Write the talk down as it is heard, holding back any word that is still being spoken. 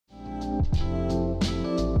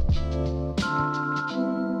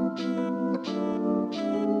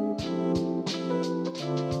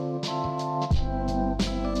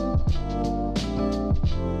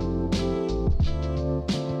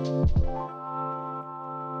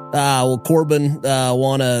Well, Corbin,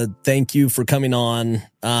 want to thank you for coming on.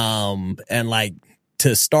 And like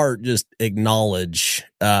to start, just acknowledge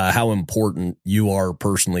how important you are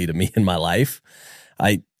personally to me in my life.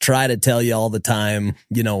 I try to tell you all the time,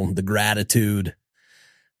 you know, the gratitude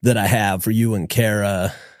that I have for you and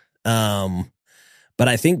Kara. But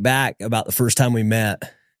I think back about the first time we met,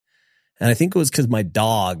 and I think it was because my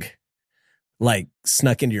dog like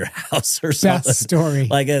snuck into your house or something. Best story.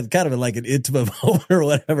 Like a kind of like an intimate moment or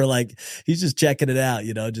whatever. Like he's just checking it out,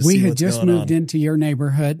 you know, just we see had what's just going moved on. into your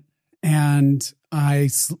neighborhood, and I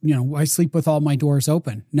sleep with all my doors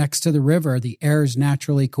open next to the river. The air is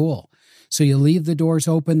naturally cool. So you leave the doors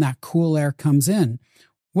open, that cool air comes in.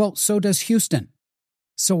 Well, so does Houston.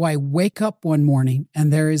 So I wake up one morning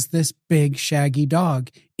and there is this big shaggy dog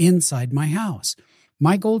inside my house.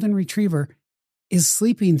 My golden retriever is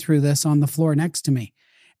sleeping through this on the floor next to me.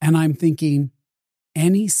 And I'm thinking,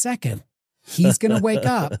 any second, he's going to wake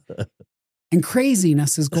up and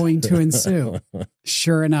craziness is going to ensue.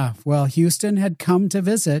 Sure enough. Well, Houston had come to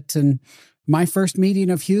visit, and my first meeting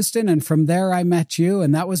of Houston, and from there I met you,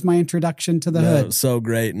 and that was my introduction to the hood. It was so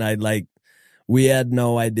great. And we had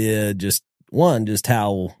no idea just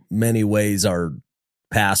how many ways our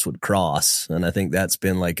paths would cross. And I think that's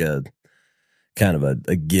been like a kind of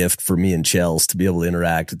a gift for me and Chels to be able to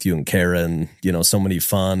interact with you and Kara in, you know, so many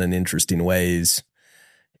fun and interesting ways.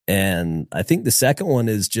 And I think the second one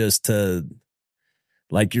is just to,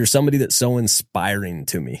 like, you're somebody that's so inspiring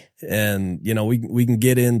to me. And, you know, we can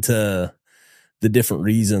get into the different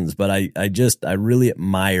reasons, but I really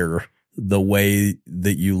admire the way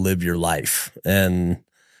that you live your life and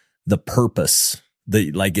the purpose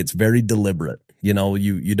that, like, it's very deliberate. You know,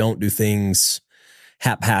 you don't do things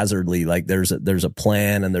haphazardly. Like there's a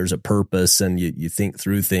plan and there's a purpose, and you think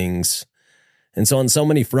through things. And so on so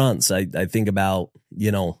many fronts, I think about,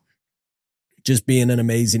 you know, just being an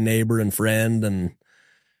amazing neighbor and friend, and,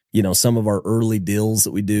 you know, some of our early deals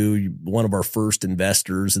that we do, one of our first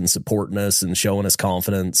investors and supporting us and showing us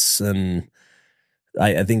confidence. And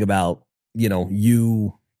I think about, you know,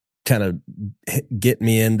 you kind of get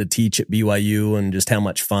me in to teach at BYU and just how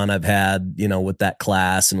much fun I've had, you know, with that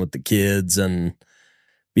class and with the kids, and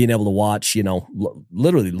being able to watch, you know,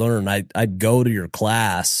 literally learn. I'd go to your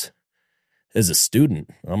class as a student.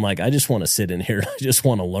 I'm like, I just want to sit in here. I just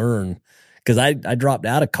want to learn, because I dropped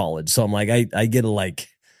out of college. So I'm like, I get to like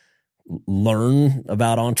learn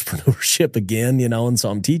about entrepreneurship again, you know, and so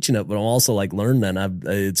I'm teaching it, but I'm also like learning.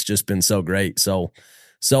 It's just been so great. So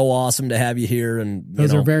awesome to have you here. And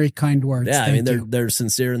those are very kind words. Yeah, Thank I mean, you. they're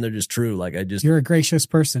sincere and they're just true. Like you're a gracious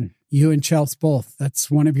person. You and Chels both. That's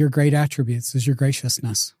one of your great attributes, is your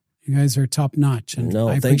graciousness. You guys are top notch, and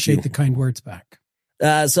I appreciate the kind words back.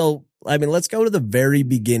 So I mean, let's go to the very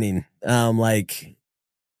beginning. Like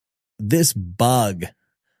this bug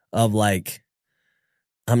of like,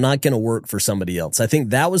 I'm not going to work for somebody else. I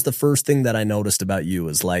think that was the first thing that I noticed about you,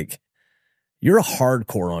 is like, you're a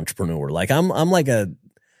hardcore entrepreneur. Like I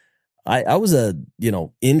was a, you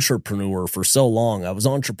know, intrapreneur for so long. I was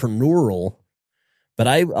entrepreneurial, but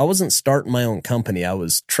I wasn't starting my own company. I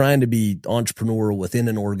was trying to be entrepreneurial within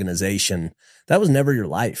an organization. That was never your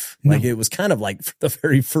life. No. Like it was kind of like the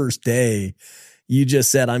very first day you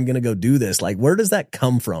just said, I'm going to go do this. Like, where does that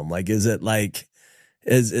come from? Like, is it like,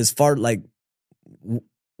 as far like,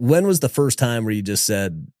 when was the first time where you just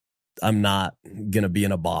said, I'm not going to be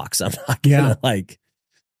in a box? I'm not going to like.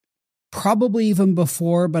 Probably even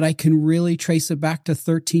before, but I can really trace it back to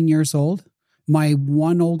 13 years old. My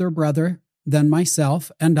one older brother than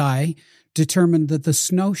myself and I determined that the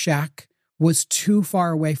snow shack was too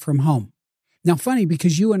far away from home. Now, funny,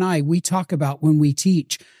 because you and I, we talk about when we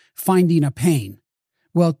teach finding a pain.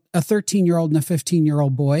 Well, a 13-year-old and a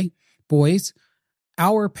 15-year-old boys,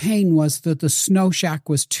 our pain was that the snow shack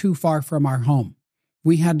was too far from our home.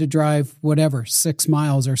 We had to drive 6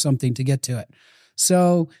 miles or something to get to it.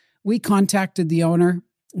 So we contacted the owner.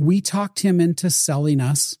 We talked him into selling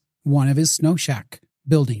us one of his snow shack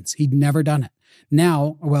buildings. He'd never done it.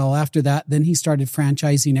 Now, well, after that, then he started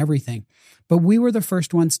franchising everything. But we were the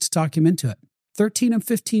first ones to talk him into it. 13 and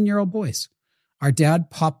 15-year-old boys. Our dad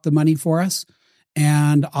popped the money for us,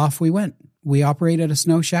 and off we went. We operated a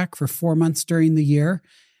snow shack for 4 months during the year,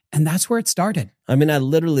 and that's where it started. I mean, I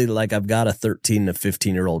literally, like, I've got a 13 to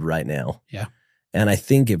 15-year-old right now. Yeah. And I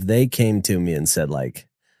think if they came to me and said, like,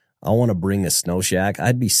 I want to bring a snow shack,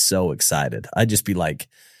 I'd be so excited. I'd just be like,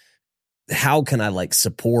 how can I like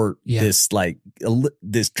support this, like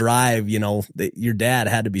this drive, you know, that your dad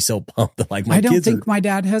had to be so pumped that like I don't think my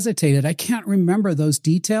dad hesitated. I can't remember those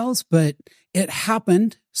details, but it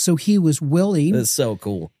happened. So he was willing. That's so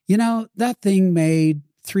cool. You know, that thing made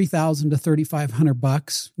 $3,000 to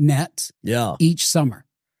 $3,500 net Yeah. each summer.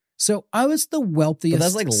 So I was the wealthiest,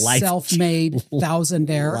 that's like self-made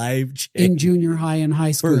thousandaire Life in junior high and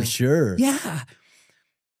high school. For sure. Yeah.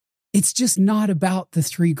 It's just not about the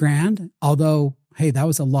 $3,000. Although, hey, that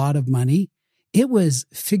was a lot of money. It was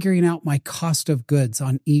figuring out my cost of goods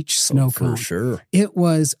on each snow cone. For sure. It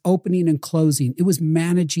was opening and closing. It was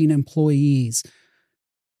managing employees.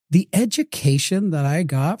 The education that I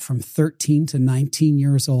got from 13 to 19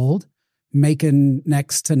 years old, making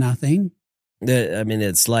next to nothing. I mean,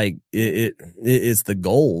 it's like, it's the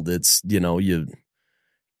gold. It's,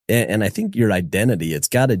 and I think your identity, it's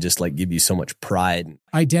got to just like give you so much pride.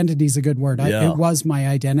 Identity is a good word. Yeah. It was my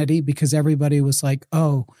identity because everybody was like,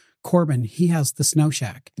 oh, Corbin, he has the snow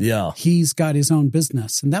shack. Yeah. He's got his own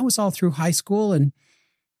business. And that was all through high school. And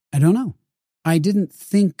I don't know. I didn't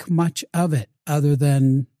think much of it other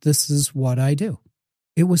than this is what I do.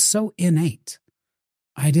 It was so innate.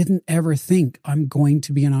 I didn't ever think I'm going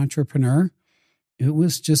to be an entrepreneur. It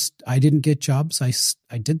was just, I didn't get jobs.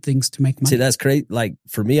 I did things to make money. See, that's great. Like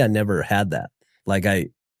for me, I never had that. Like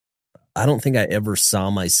I don't think I ever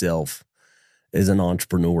saw myself as an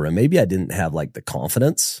entrepreneur. And maybe I didn't have like the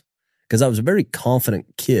confidence because I was a very confident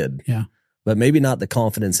kid. Yeah. But maybe not the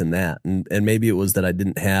confidence in that. And maybe it was that I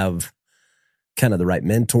didn't have kind of the right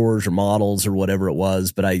mentors or models or whatever it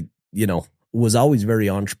was. But I, was always very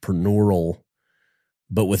entrepreneurial,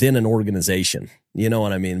 but within an organization. You know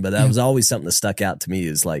what I mean? But that was always something that stuck out to me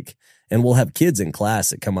is like, and we'll have kids in class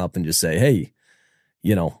that come up and just say, hey,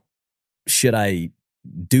 should I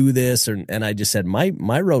do this? And I just said,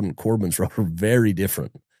 my road and Corbin's road are very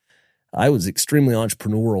different. I was extremely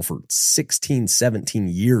entrepreneurial for 16, 17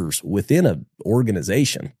 years within an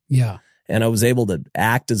organization. Yeah. And I was able to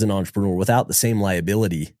act as an entrepreneur without the same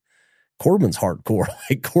liability. Corbin's hardcore.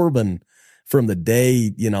 Like Corbin, from the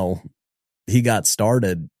day, he got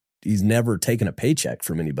started, he's never taken a paycheck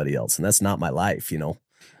from anybody else. And that's not my life,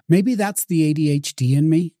 Maybe that's the ADHD in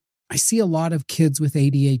me. I see a lot of kids with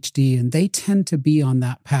ADHD and they tend to be on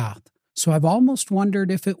that path. So I've almost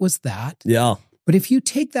wondered if it was that. Yeah. But if you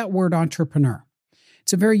take that word entrepreneur,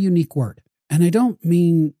 it's a very unique word. And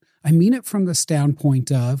I mean it from the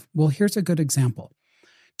standpoint of, well, here's a good example.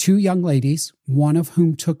 2 young ladies, one of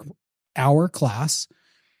whom took our class.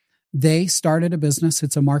 They started a business.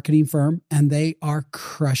 It's a marketing firm, and they are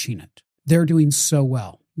crushing it. They're doing so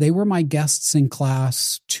well. They were my guests in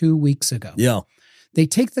class 2 weeks ago. Yeah. They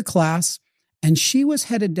take the class, and she was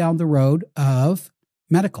headed down the road of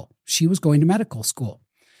medical. She was going to medical school.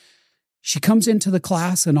 She comes into the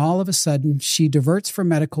class, and all of a sudden, she diverts from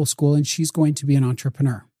medical school, and she's going to be an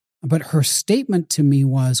entrepreneur. But her statement to me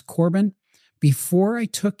was, Corbin, before I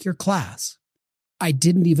took your class, I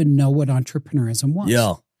didn't even know what entrepreneurism was.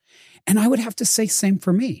 Yeah. And I would have to say same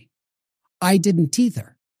for me. I didn't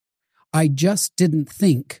either. I just didn't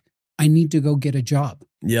think I need to go get a job.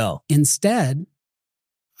 Yeah. Instead,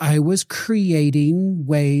 I was creating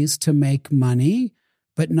ways to make money,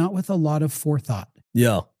 but not with a lot of forethought.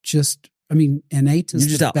 Yeah. Innate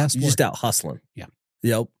is the best word. You're just out hustling. Yeah.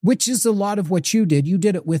 Yep. Which is a lot of what you did. You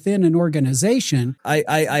did it within an organization.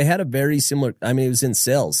 I had a very similar, it was in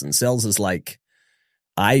sales, and sales is like,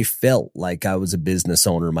 I felt like I was a business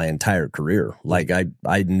owner my entire career. Like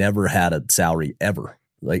I never had a salary ever.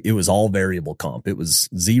 Like it was all variable comp. It was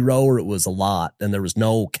 0 or it was a lot, and there was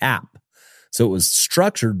no cap. So it was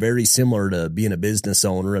structured very similar to being a business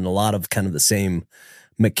owner and a lot of kind of the same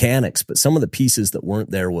mechanics. But some of the pieces that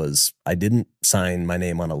weren't there was I didn't sign my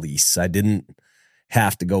name on a lease. I didn't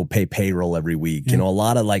have to go pay payroll every week. Yeah. A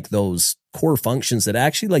lot of like those core functions that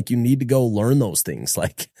actually like you need to go learn those things,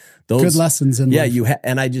 like those good lessons in life.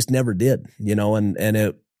 And I just never did, and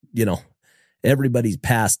it, everybody's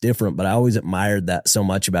past different, but I always admired that so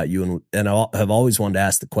much about you. And I have always wanted to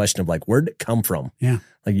ask the question of like, where'd it come from? Yeah.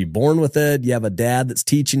 Like you born with it? You have a dad that's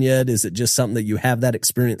teaching you it? Is it just something that you have that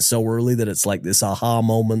experience so early that it's like this aha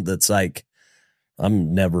moment that's like,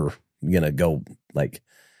 I'm never going to go like,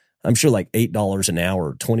 I'm sure like $8 an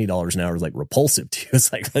hour, $20 an hour is like repulsive to you.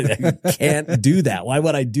 It's like, I can't do that. Why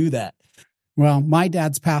would I do that? Well, my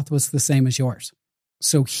dad's path was the same as yours.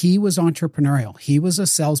 So he was entrepreneurial. He was a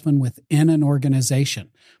salesman within an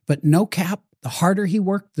organization, but no cap. The harder he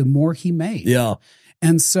worked, the more he made. Yeah.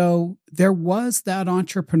 And so there was that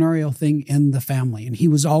entrepreneurial thing in the family, and he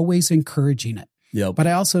was always encouraging it. Yep. But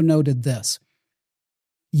I also noted this.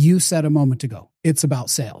 You said a moment ago, it's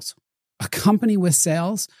about sales. A company with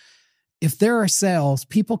sales, if there are sales,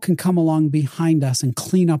 people can come along behind us and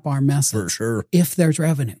clean up our messes. For sure. If there's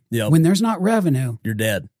revenue. Yep. When there's not revenue, You're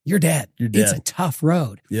dead. you're dead. You're dead. It's a tough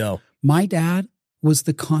road. Yeah. My dad was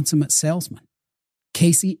the consummate salesman.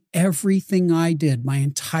 Casey, everything I did my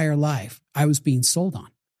entire life, I was being sold on.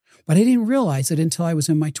 But I didn't realize it until I was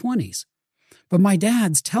in my 20s. But my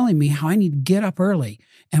dad's telling me how I need to get up early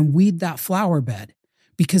and weed that flower bed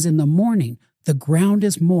because in the morning, the ground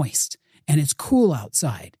is moist and it's cool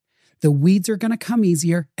outside. The weeds are going to come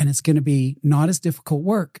easier and it's going to be not as difficult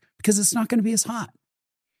work because it's not going to be as hot.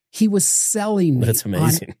 He was selling me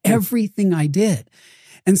on everything I did.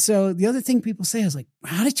 And so the other thing people say is like,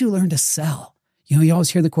 how did you learn to sell? You know, you always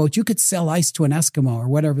hear the quote, you could sell ice to an Eskimo or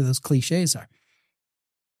whatever those cliches are.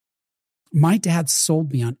 My dad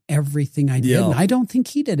sold me on everything I did. And I don't think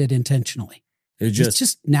he did it intentionally. It's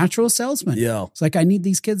just natural salesman. Yeah. It's like, I need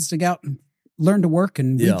these kids to go out and learn to work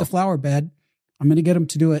and weed the flower bed. I'm going to get them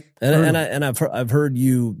to do it. And I've heard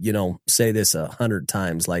you, say this 100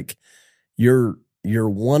 times. Like you're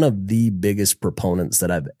one of the biggest proponents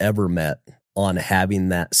that I've ever met on having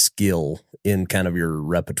that skill in kind of your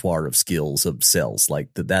repertoire of skills of sales. Like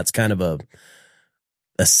that's kind of a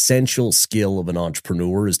essential skill of an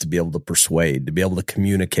entrepreneur is to be able to persuade, to be able to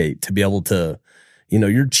communicate, to be able to,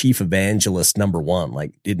 you're chief evangelist number one.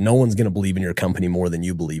 Like no one's going to believe in your company more than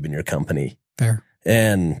you believe in your company. Fair.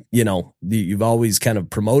 And, you've always kind of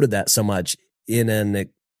promoted that so much in an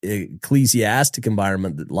ecclesiastic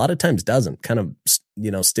environment that a lot of times doesn't kind of,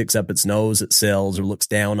 sticks up its nose at sales or looks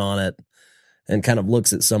down on it and kind of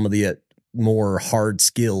looks at some of the more hard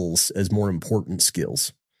skills as more important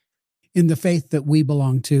skills. In the faith that we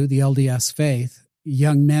belong to, the LDS faith,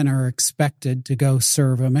 young men are expected to go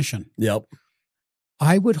serve a mission. Yep.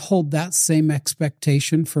 I would hold that same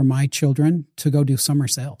expectation for my children to go do summer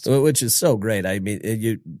sales. Which is so great. I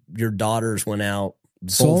mean, your daughters went out,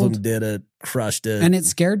 both of them did it, crushed it. And it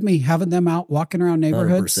scared me having them out walking around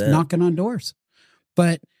neighborhoods, 100%. Knocking on doors.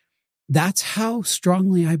 But that's how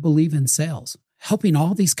strongly I believe in sales, helping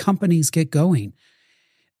all these companies get going.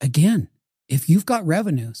 Again, if you've got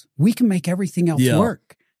revenues, we can make everything else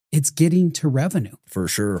work. It's getting to revenue. For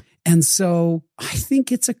sure. And so I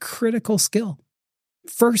think it's a critical skill.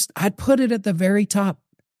 First, I'd put it at the very top.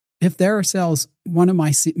 If there are sales, one of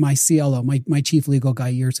my CLO, my chief legal guy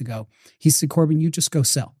years ago, he said, Corbin, you just go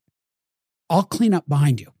sell. I'll clean up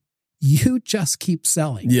behind you. You just keep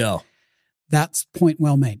selling. Yeah. That's point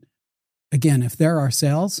well made. Again, if there are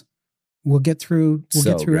sales, we'll get through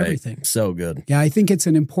everything. So good. Yeah, I think it's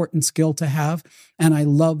an important skill to have. And I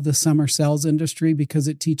love the summer sales industry because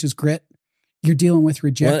it teaches grit. You're dealing with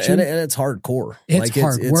rejection. Well, and it's hardcore. It's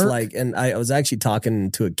hard work. It's like, and I was actually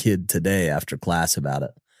talking to a kid today after class about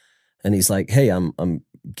it. And he's like, hey, I'm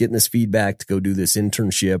getting this feedback to go do this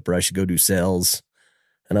internship or I should go do sales.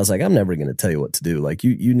 And I was like, I'm never going to tell you what to do. Like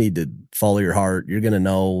you need to follow your heart. You're going to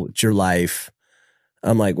know it's your life.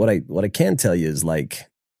 I'm like, what I can tell you is like,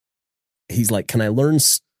 he's like, can I learn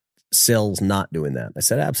sales not doing that? I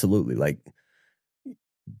said, absolutely. Like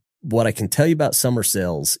what I can tell you about summer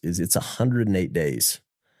sales is it's 108 days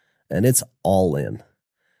and it's all in.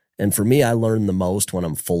 And for me, I learn the most when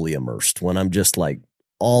I'm fully immersed, when I'm just like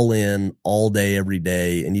all in all day, every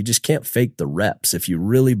day. And you just can't fake the reps. If you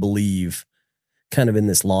really believe kind of in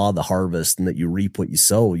this law of the harvest and that you reap what you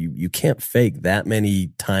sow, you can't fake that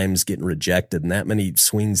many times getting rejected and that many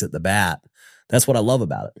swings at the bat. That's what I love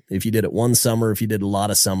about it. If you did it one summer, if you did a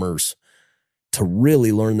lot of summers, to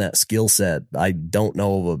really learn that skill set, I don't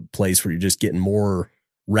know of a place where you're just getting more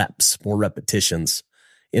reps, more repetitions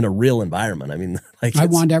in a real environment. I mean, like I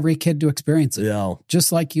want every kid to experience it. Yeah.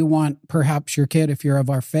 Just like you want perhaps your kid, if you're of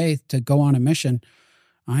our faith, to go on a mission.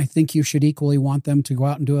 I think you should equally want them to go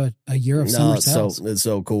out and do a year of summer sales. It's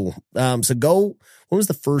so cool. When was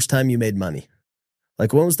the first time you made money?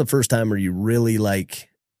 Like when was the first time where you really like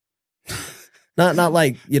Not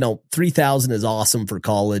like, 3,000 is awesome for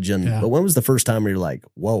college. But when was the first time where you're like,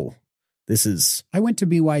 whoa, this is. I went to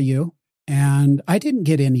BYU and I didn't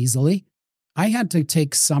get in easily. I had to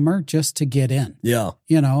take summer just to get in. Yeah.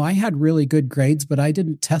 I had really good grades, but I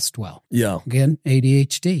didn't test well. Yeah. Again,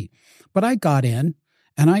 ADHD. But I got in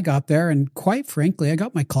and I got there and quite frankly, I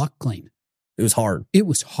got my clock clean. It was hard. It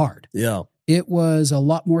was hard. Yeah. It was a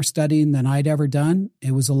lot more studying than I'd ever done.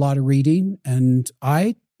 It was a lot of reading and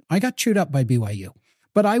I got chewed up by BYU,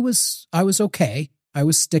 but I was okay. I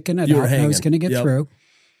was sticking it out. I was going to get through.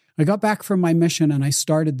 I got back from my mission and I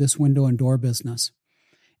started this window and door business.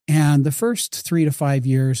 And the first 3 to 5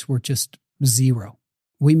 years were just zero.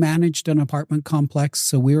 We managed an apartment complex,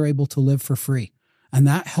 so we were able to live for free. And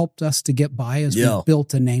that helped us to get by as we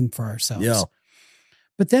built a name for ourselves. Yeah.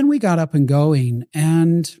 But then we got up and going,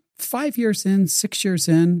 and 5 years in, 6 years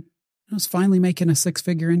in, I was finally making a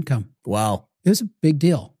 6-figure income. Wow. It was a big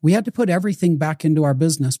deal. We had to put everything back into our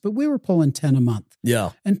business, but we were pulling 10 a month.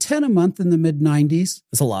 Yeah. And 10 a month in the mid-90s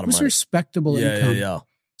That's a lot of was money. respectable Yeah, income. yeah.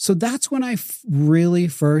 So that's when I really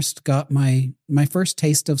first got my first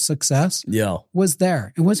taste of success. Yeah. Was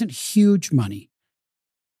there. It wasn't huge money.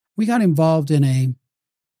 We got involved in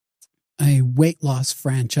a weight loss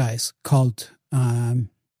franchise called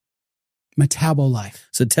Metabolife.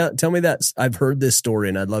 So tell me that. I've heard this story,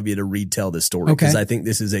 and I'd love you to retell this story, because I think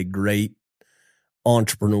this is a great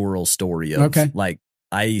entrepreneurial story of like,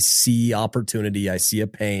 I see opportunity, I see a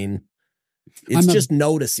pain. It's just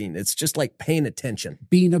noticing. It's just like paying attention.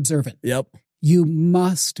 Being observant. Yep. You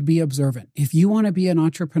must be observant. If you want to be an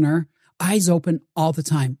entrepreneur, eyes open all the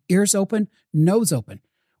time, ears open, nose open.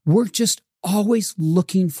 We're just always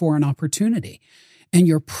looking for an opportunity, and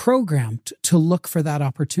you're programmed to look for that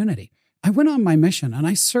opportunity. I went on my mission and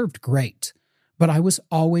I served great, but I was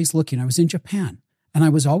always looking. I was in Japan and I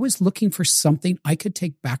was always looking for something I could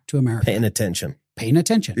take back to America. Paying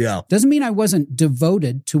attention. Yeah. Doesn't mean I wasn't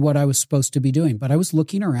devoted to what I was supposed to be doing, but I was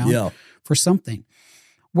looking around for something.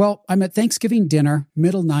 Well, I'm at Thanksgiving dinner,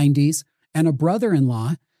 middle 90s, and a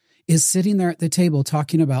brother-in-law is sitting there at the table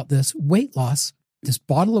talking about this weight loss, this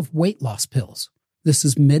bottle of weight loss pills. This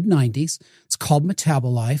is mid-90s. It's called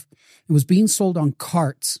Metabolife. It was being sold on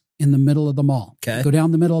carts in the middle of the mall. Okay. Go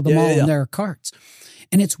down the middle of the mall and there are carts.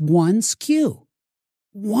 And it's one SKU,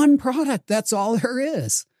 one product. That's all there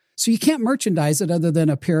is. So you can't merchandise it other than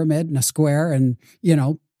a pyramid and a square and,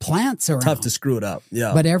 plants around. Tough to screw it up.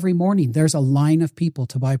 Yeah. But every morning there's a line of people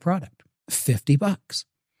to buy product. $50.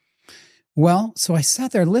 Well, so I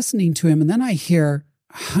sat there listening to him, and then I hear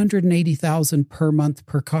 $180,000 per month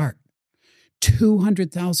per cart.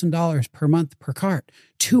 $200,000 per month per cart,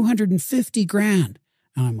 $250,000.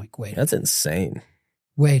 And I'm like, that's insane.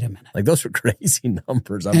 Wait a minute. Like, those are crazy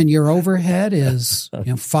numbers. And your overhead is,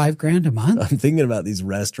 $5,000 a month. I'm thinking about these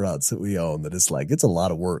restaurants that we own, that it's like, it's a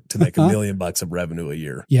lot of work to make $1 million of revenue a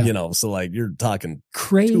year. Yeah. So like, you're talking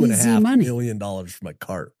crazy $2.5 money. million from a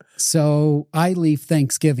cart. So I leave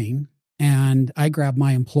Thanksgiving and I grab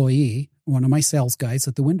my employee, one of my sales guys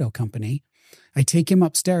at the window company. I take him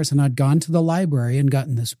upstairs, and I'd gone to the library and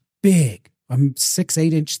gotten this big,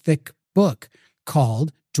 6-8 inch thick book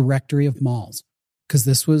called Directory of Malls, because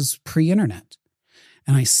this was pre-internet.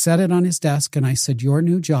 And I set it on his desk and I said, your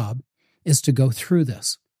new job is to go through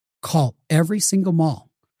this. Call every single mall.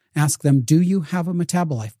 Ask them, do you have a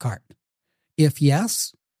Metabolife cart? If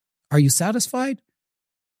yes, are you satisfied?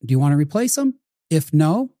 Do you want to replace them? If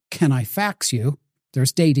no, can I fax you?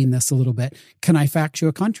 There's dating this a little bit. Can I fax you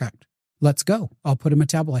a contract? Let's go. I'll put a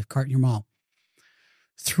Metabolife cart in your mall.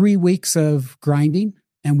 3 weeks of grinding,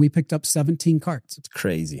 and we picked up 17 carts. It's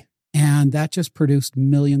crazy. And that just produced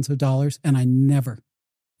millions of dollars. And I never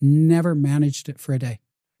managed it for a day.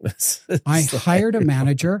 I hired a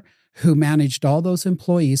manager who managed all those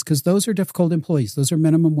employees, because those are difficult employees. Those are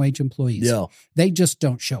minimum wage employees. Yeah. They just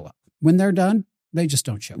don't show up. When they're done, they just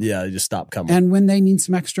don't show up. Yeah, they just stop coming. And when they need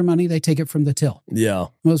some extra money, they take it from the till. Yeah.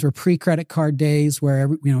 Those were pre-credit card days where,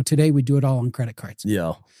 today we do it all on credit cards.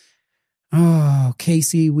 Yeah. Oh,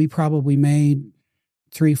 Casey, we probably made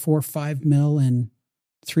 3, 4, 5 mil in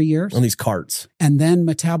 3 years. On these carts. And then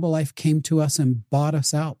Metabolife came to us and bought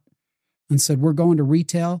us out and said, we're going to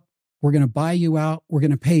retail. We're going to buy you out. We're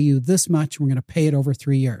going to pay you this much. We're going to pay it over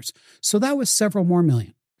 3 years. So that was several more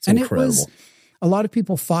million. It's incredible. A lot of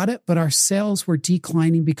people fought it, but our sales were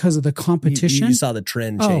declining because of the competition. You saw the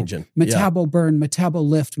trend changing. Metabo burn, Metabo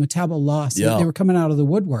lift, Metabo loss. Yeah. They were coming out of the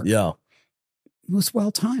woodwork. Yeah. It was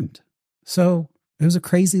well timed. So it was a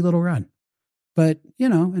crazy little run. But,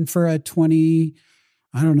 and for a 27,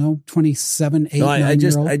 8,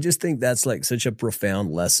 9-year-old. I just think that's like such a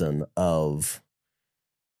profound lesson of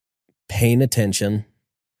paying attention,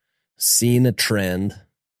 seeing a trend,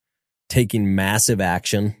 taking massive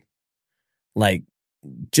action. Like,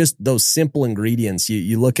 just those simple ingredients.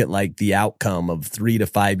 You look at like the outcome of 3 to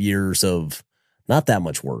 5 years of not that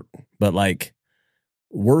much work, but like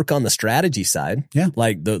work on the strategy side. Yeah.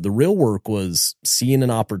 Like the real work was seeing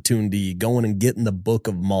an opportunity, going and getting the book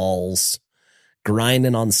of malls,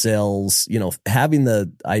 grinding on sales, having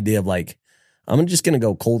the idea of like, I'm just going to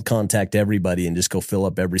go cold contact everybody and just go fill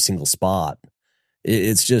up every single spot.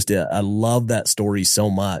 It's just, I love that story so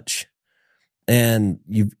much. And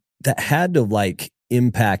that had to have like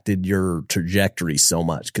impacted your trajectory so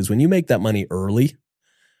much. Cause when you make that money early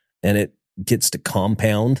and it gets to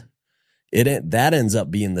compound, that ends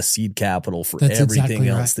up being the seed capital for everything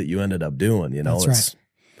else that you ended up doing. That's right.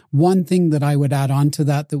 One thing that I would add on to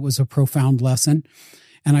that was a profound lesson.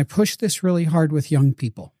 And I push this really hard with young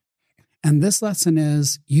people. And this lesson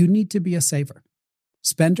is, you need to be a saver.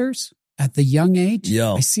 Spenders at the young age.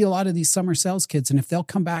 Yeah. I see a lot of these summer sales kids, and if they'll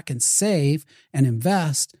come back and save and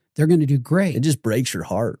invest, they're going to do great. It just breaks your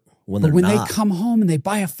heart when But they're when not. they come home and they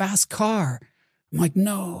buy a fast car, I'm like,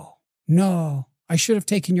 no, I should have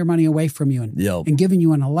taken your money away from you and given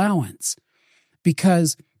you an allowance,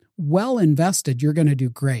 because well invested, you're going to do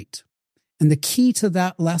great. And the key to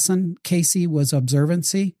that lesson, Casey, was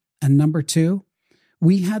observancy. And number 2,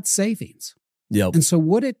 we had savings. Yep. And so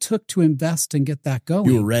what it took to invest and get that going.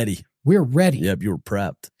 You were ready. We're ready. Yep. You were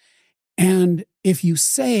prepped. And if you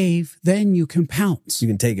save, then you can pounce. You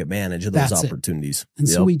can take advantage of those opportunities. And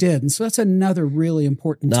so we did. And so that's another really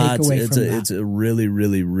important takeaway from that. It's a really,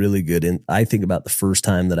 really, really good. And I think about the first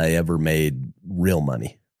time that I ever made real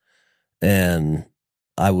money. And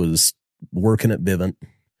I was working at Vivint.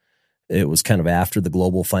 It was kind of after the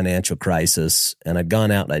global financial crisis. And I'd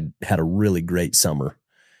gone out and I had a really great summer.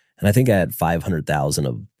 And I think I had $500,000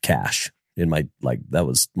 of cash in my, that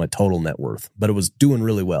was my total net worth, but it was doing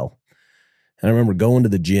really well. And I remember going to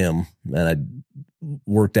the gym, and I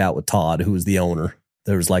worked out with Todd, who was the owner.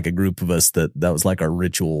 There was like a group of us that was like our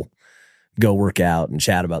ritual, go work out and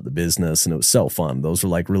chat about the business. And it was so fun. Those were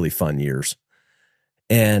like really fun years.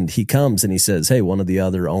 And he comes and he says, hey, one of the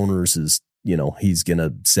other owners is, he's going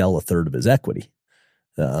to sell a third of his equity.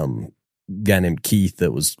 Guy named Keith,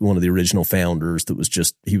 that was one of the original founders,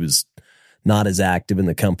 he was not as active in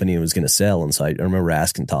the company and was going to sell. And so I remember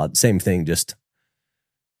asking Todd, same thing, just,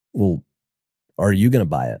 well, are you going to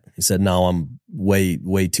buy it? He said, no, I'm way,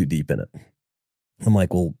 way too deep in it. I'm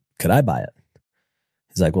like, well, could I buy it?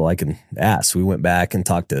 He's like, well, I can ask. We went back and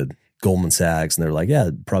talked to Goldman Sachs, and they're like, yeah,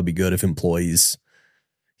 it'd probably be good if employees,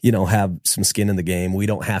 have some skin in the game. We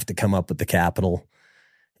don't have to come up with the capital.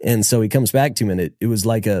 And so he comes back to me, and it was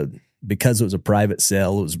like because it was a private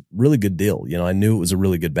sale, it was a really good deal. I knew it was a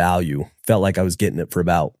really good value. Felt like I was getting it for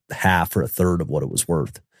about half or a third of what it was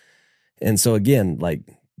worth. And so again,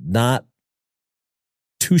 not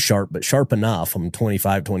too sharp, but sharp enough. I'm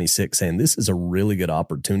 25, 26 saying this is a really good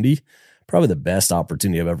opportunity. Probably the best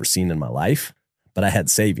opportunity I've ever seen in my life, but I had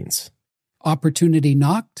savings. Opportunity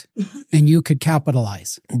knocked and you could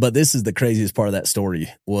capitalize. But this is the craziest part of that story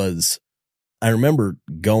was I remember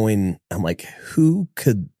I'm like,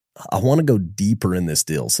 I want to go deeper in this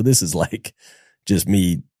deal. So this is like just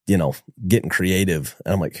me, getting creative.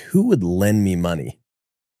 And I'm like, who would lend me money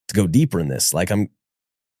to go deeper in this? Like I'm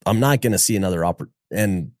not going to see another opportunity.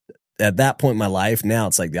 And at that point in my life, now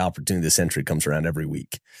it's like the opportunity of the century comes around every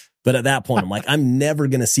week. But at that point, I'm like, I'm never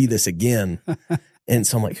going to see this again. And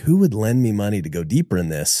so I'm like, who would lend me money to go deeper in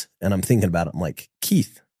this? And I'm thinking about it. I'm like,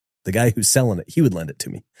 Keith, the guy who's selling it, he would lend it to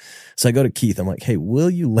me. So I go to Keith. I'm like, hey, will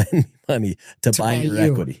you lend me money to buy your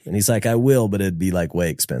equity? And he's like, I will, but it'd be like way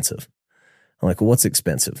expensive. I'm like, well, what's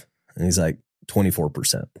expensive? And he's like,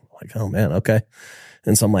 24%. I'm like, oh man, okay.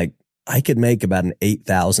 And so I'm like, I could make about an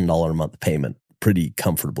 $8,000 a month payment pretty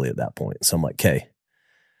comfortably at that point. So I'm like, okay,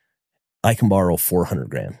 I can borrow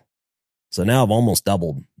 $400,000. So now I've almost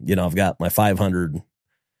doubled. I've got my 500,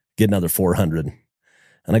 get another 400.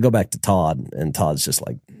 And I go back to Todd, and Todd's just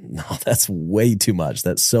like, no, that's way too much.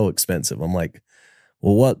 That's so expensive. I'm like,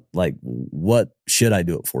 well, what should I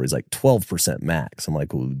do it for? He's like 12% max. I'm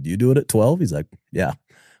like, well, do you do it at 12? He's like, yeah. I'm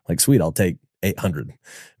like, sweet, I'll take 800,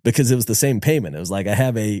 because it was the same payment. It was like, I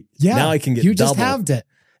have now I can get you double. Just halved it.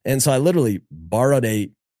 And so I literally borrowed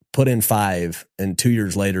 8, put in 5, and 2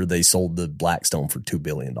 years later they sold the Blackstone for $2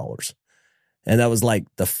 billion. And that was like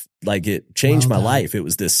it changed my life. It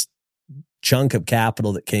was this chunk of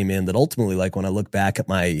capital that came in that ultimately, like when I look back at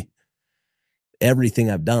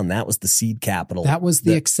everything I've done, that was the seed capital. That was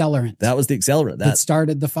the accelerant. That was the accelerant. That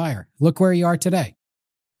started the fire. Look where you are today.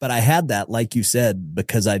 But I had that, like you said,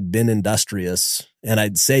 because I'd been industrious and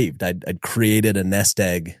I'd saved. I'd created a nest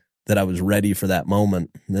egg that I was ready for that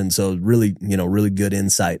moment. And so really, really good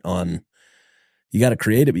insight on, you got to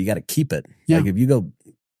create it, but you got to keep it. Yeah. Like if you go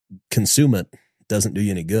consume it, doesn't do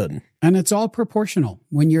you any good. And it's all proportional.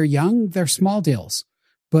 When you're young, they're small deals,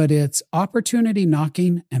 but it's opportunity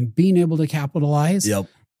knocking and being able to capitalize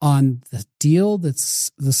on the deal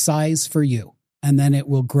that's the size for you. And then it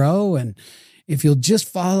will grow. And if you'll just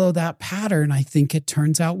follow that pattern, I think it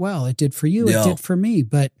turns out well. It did for you. It did for me.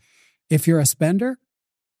 But if you're a spender,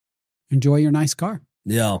 enjoy your nice car.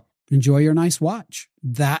 Yeah. Enjoy your nice watch.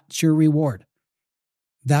 That's your reward.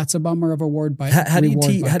 That's a bummer of a reward by how do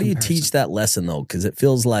you teach that lesson though? Because it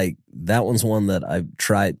feels like that one's one that I've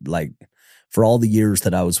tried for all the years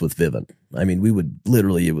that I was with Vivint. I mean,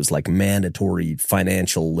 it was like mandatory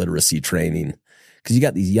financial literacy training, because you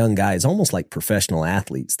got these young guys, almost like professional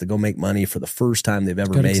athletes, that go make money for the first time they've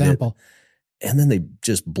ever made it. And then they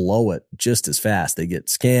just blow it just as fast. They get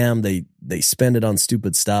scammed. They spend it on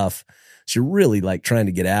stupid stuff. you're really like trying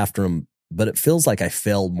to get after them, but it feels like I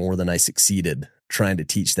failed more than I succeeded trying to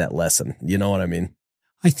teach that lesson. You know what I mean?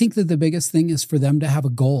 I think that the biggest thing is for them to have a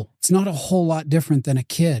goal. It's not a whole lot different than a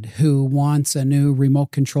kid who wants a new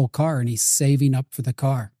remote control car and he's saving up for the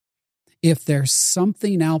car. If there's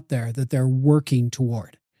something out there that they're working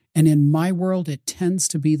toward, and in my world, it tends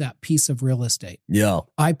to be that piece of real estate. Yeah.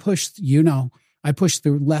 I push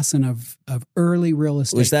the lesson of early real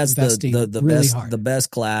estate Which that's investing the really best, hard. the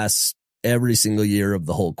best class every single year of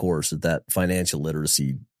the whole course is that financial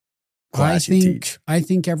literacy class you teach. I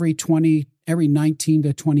think every 19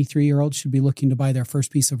 to 23-year-old should be looking to buy their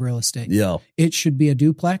first piece of real estate. Yeah. It should be a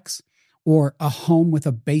duplex or a home with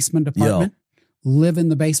a basement apartment. Live in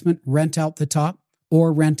the basement, rent out the top,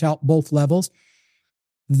 or rent out both levels.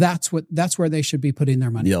 That's where they should be putting their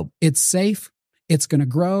money. Yep. It's safe, it's going to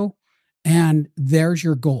grow, and there's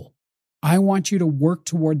your goal. I want you to work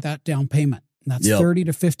toward that down payment. That's 30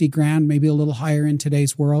 to 50 grand, maybe a little higher in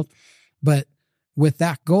today's world. But with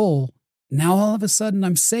that goal, now all of a sudden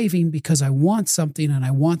I'm saving because I want something and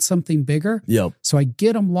I want something bigger. Yep. So I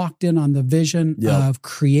get them locked in on the vision of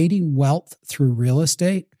creating wealth through real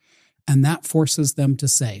estate, and that forces them to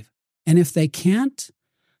save. And if they can't,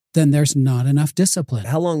 then there's not enough discipline.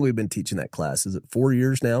 How long have we been teaching that class? Is it 4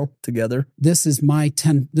 years now together? This is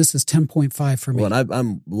 10.5 for me. Well, I'm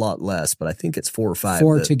a lot less, but I think it's 4 or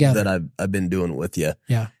 5 together that I've been doing it with you.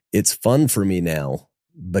 Yeah. It's fun for me now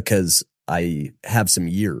because I have some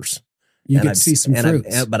years. You get to see some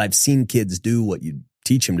fruits. But I've seen kids do what you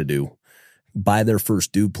teach them to do. Buy their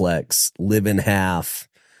first duplex, live in half,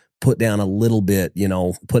 put down a little bit,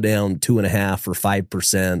 put down 2.5% or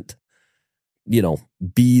 5%,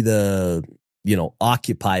 be the,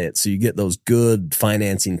 occupy it. So you get those good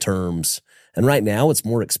financing terms. And right now it's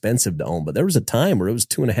more expensive to own, but there was a time where it was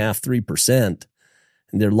 2.5%, 3%.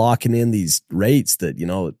 And they're locking in these rates that,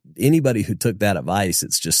 anybody who took that advice,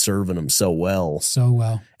 it's just serving them so well. So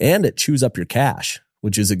well. And it chews up your cash,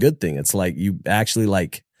 which is a good thing. It's like you actually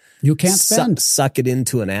you can't spend. Suck it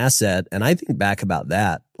into an asset. And I think back about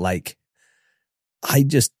that, I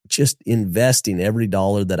just investing every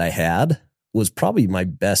dollar that I had was probably my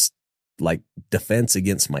best defense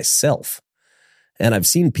against myself. And I've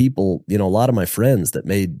seen people, a lot of my friends that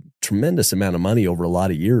made tremendous amount of money over a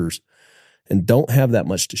lot of years and don't have that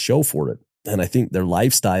much to show for it. And I think their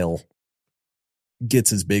lifestyle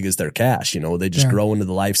gets as big as their cash. They just grow into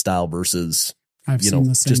the lifestyle versus,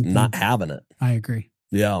 just not having it. I agree.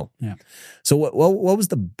 Yeah. Yeah. So what was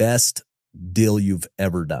the best deal you've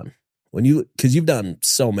ever done? Because you've done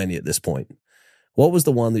so many at this point. What was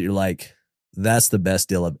the one that you're like, that's the best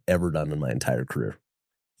deal I've ever done in my entire career?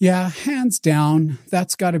 Yeah, hands down,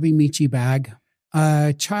 that's got to be Michi Bag.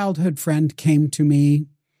 A childhood friend came to me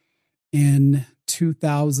in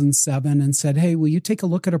 2007 and said, hey, will you take a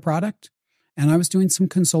look at a product? And I was doing some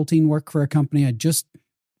consulting work for a company. I just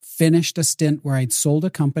finished a stint where I'd sold a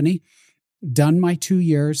company, done my 2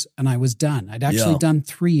 years, and I was done. I'd actually done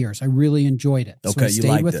 3 years. I really enjoyed it. Okay, so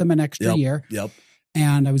I stayed with them an extra year. Yep.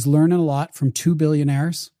 And I was learning a lot from 2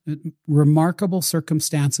 billionaires. Remarkable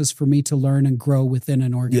circumstances for me to learn and grow within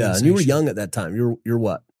an organization. Yeah, and you were young at that time. You're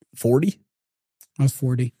what, 40? I was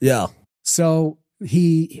 40. Yeah. So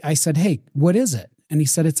I said, hey, what is it? And he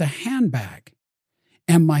said, it's a handbag.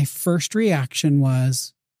 And my first reaction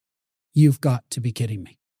was, you've got to be kidding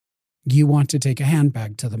me. You want to take a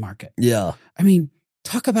handbag to the market? Yeah. I mean,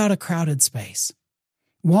 talk about a crowded space.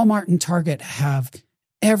 Walmart and Target have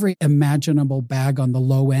every imaginable bag on the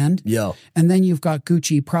low end. Yeah. And then you've got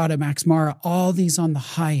Gucci, Prada, Max Mara, all these on the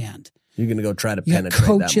high end. You're going to go try to you penetrate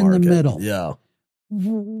Coach that market. In the middle. Yeah.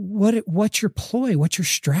 What's your ploy? What's your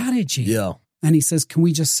strategy? Yeah. And he says, can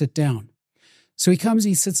we just sit down? So he comes,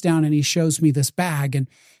 he sits down and he shows me this bag. And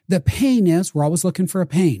the pain is, we're always looking for a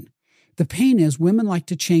pain. The pain is women like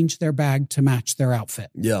to change their bag to match their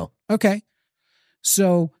outfit. Yeah. Okay.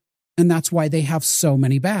 So, and that's why they have so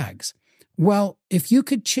many bags. Well, if you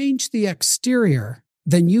could change the exterior,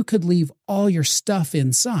 then you could leave all your stuff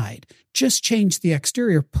inside. Just change the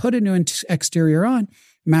exterior, put a new exterior on,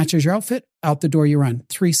 matches your outfit, out the door you run.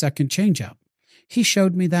 3-second change out. He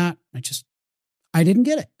showed me that. I didn't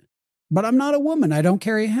get it. But I'm not a woman. I don't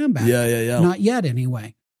carry a handbag. Yeah. Not yet,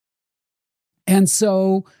 anyway. And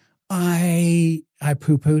so I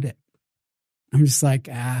poo-pooed it. I'm just like,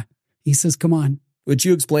 He says, come on. Would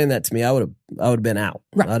you explain that to me? I would have been out.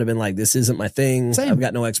 Right. I'd have been like, this isn't my thing. Same. I've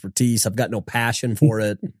got no expertise. I've got no passion for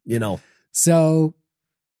it, So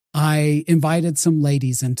I invited some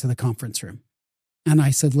ladies into the conference room. And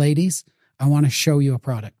I said, ladies, I want to show you a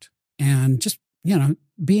product. And just,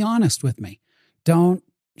 be honest with me. Don't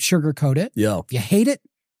sugarcoat it. Yeah. If you hate it,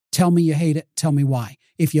 tell me you hate it. Tell me why.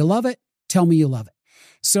 If you love it, Tell me you love it.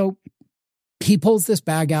 So he pulls this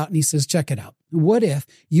bag out and he says, check it out. What if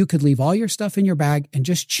you could leave all your stuff in your bag and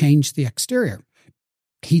just change the exterior?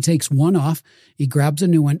 He takes one off, he grabs a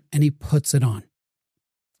new one, and he puts it on.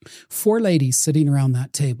 4 ladies sitting around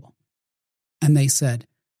that table. And they said,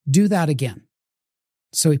 do that again.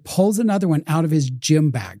 So he pulls another one out of his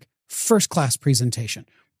gym bag. First class presentation.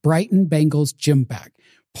 Brighton Bengals gym bag.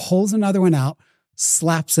 Pulls another one out,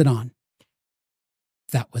 slaps it on.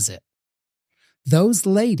 That was it. Those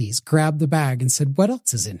ladies grabbed the bag and said, what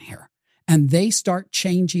else is in here? And they start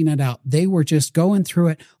changing it out. They were just going through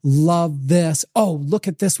it. Love this. Oh, look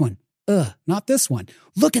at this one. Not this one.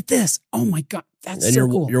 Look at this. Oh my God. That's and so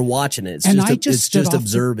cool. You're watching it. It's just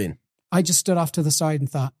observing. I just stood off to the side and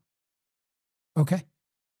thought, okay,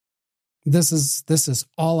 this is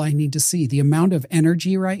all I need to see. The amount of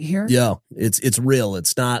energy right here. Yeah. It's real.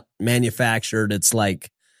 It's not manufactured. It's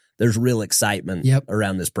like there's real excitement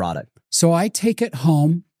around this product. So I take it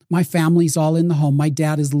home. My family's all in the home. My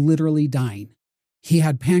dad is literally dying. He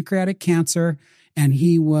had pancreatic cancer and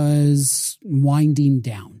he was winding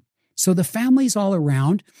down. So the family's all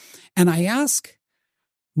around. And I ask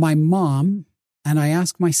my mom and I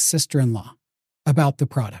ask my sister-in-law about the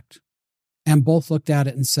product. And both looked at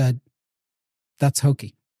it and said, that's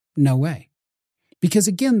hokey. No way. Because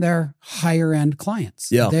again, they're higher end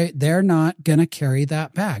clients. Yeah. They're not going to carry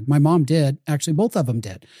that bag. My mom did. Actually, both of them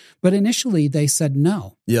did. But initially they said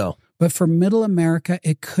no. Yeah. But for middle America,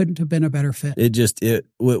 it couldn't have been a better fit.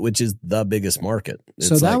 Which is the biggest market.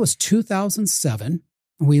 So that was 2007.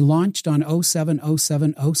 We launched on 07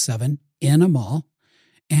 in a mall.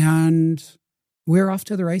 And we're off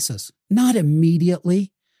to the races. Not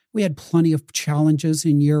immediately. We had plenty of challenges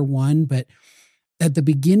in year 1, but at the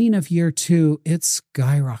beginning of year 2, it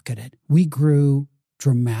skyrocketed. We grew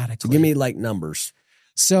dramatically. So give me like numbers.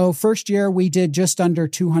 So first year we did just under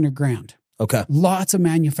 200 grand. Okay. Lots of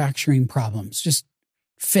manufacturing problems, just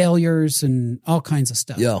failures and all kinds of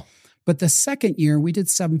stuff. Yeah. But the second year we did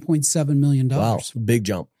 $7.7 million. Wow. Big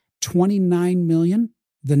jump. 29 million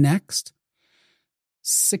the next.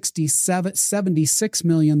 76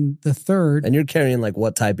 million the third. And you're carrying like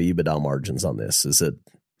what type of EBITDA margins on this? Is it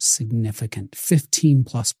significant?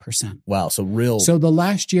 15+%. Wow. So real. So the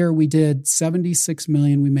last year we did 76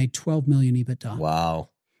 million. We made 12 million EBITDA. Wow.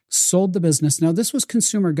 Sold the business. Now this was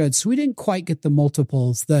consumer goods. So we didn't quite get the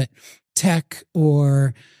multiples that tech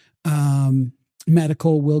or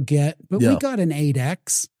medical will get, but we got an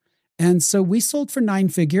 8X. And so we sold for 9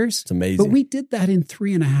 figures. It's amazing. But we did that in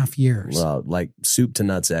 3.5 years. Wow, like soup to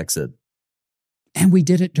nuts exit. And we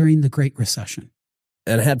did it during the Great Recession.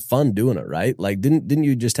 And had fun doing it, right? Like didn't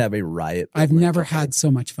you just have a riot? I've never had so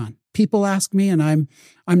much fun. People ask me and I'm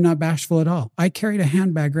not bashful at all. I carried a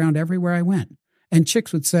handbag around everywhere I went. And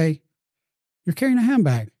chicks would say, "You're carrying a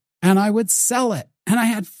handbag." And I would sell it. And I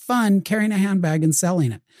had fun carrying a handbag and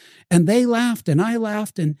selling it. And they laughed and I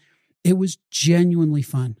laughed and it was genuinely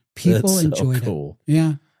fun. People enjoyed it.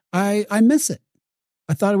 Yeah. I miss it.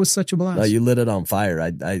 I thought it was such a blast. No, you lit it on fire.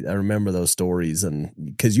 I remember those stories, and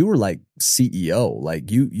because you were like CEO,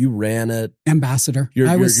 like you ran it. Ambassador.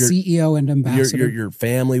 I was CEO and ambassador. Your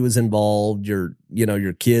family was involved. Your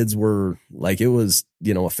kids were like, it was,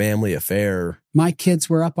 a family affair. My kids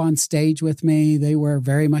were up on stage with me. They were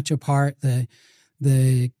very much a part.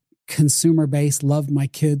 The consumer base loved my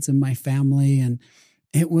kids and my family, and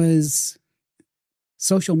it was.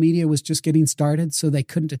 Social media was just getting started, so they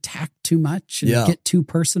couldn't attack too much and get too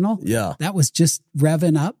personal. Yeah. That was just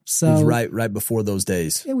revving up. So it was right before those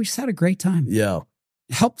days. Yeah, we just had a great time. Yeah.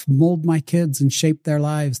 It helped mold my kids and shape their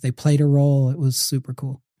lives. They played a role. It was super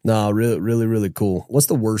cool. No, really, really, really cool. What's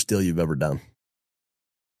the worst deal you've ever done?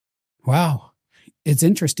 Wow. It's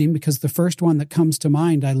interesting because the first one that comes to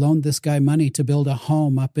mind, I loaned this guy money to build a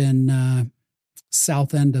home up in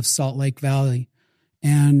south end of Salt Lake Valley.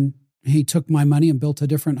 And he took my money and built a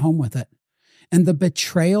different home with it. And the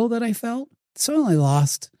betrayal that I felt, so I only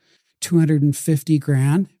lost 250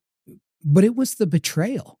 grand, but it was the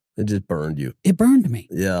betrayal. It just burned you. It burned me.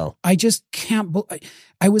 Yeah. I just can't,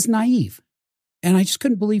 I was naive and I just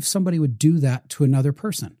couldn't believe somebody would do that to another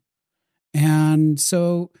person. And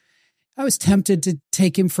so I was tempted to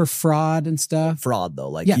take him for fraud and stuff. Fraud though.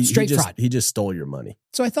 Like straight fraud. He just stole your money.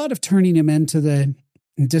 So I thought of turning him into the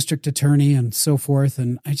district attorney and so forth.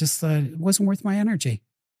 And I just thought it wasn't worth my energy.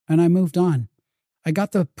 And I moved on. I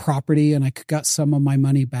got the property and I got some of my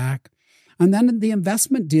money back. And then the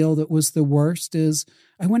investment deal that was the worst is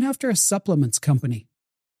I went after a supplements company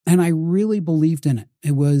and I really believed in it.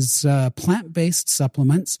 It was plant-based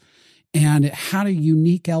supplements and it had a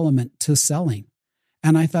unique element to selling.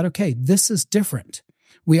 And I thought, okay, this is different.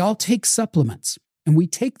 We all take supplements. and we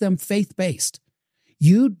take them faith-based.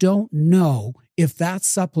 You don't know if that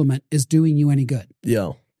supplement is doing you any good.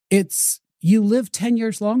 Yeah. You live 10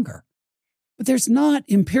 years longer. But there's not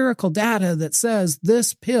empirical data that says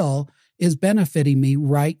this pill is benefiting me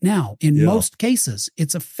right now. In most cases,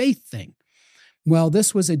 it's a faith thing. Well,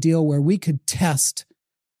 this was a deal where we could test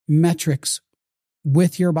metrics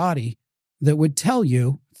with your body that would tell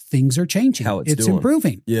you things are changing. How it's doing.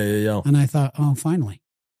 Improving. Yeah. And I thought, oh, finally,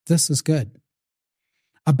 this is good.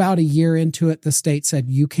 About a year into it, the state said,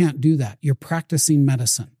 you can't do that. You're practicing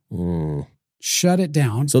medicine. Shut it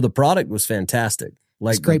down. So the product was fantastic.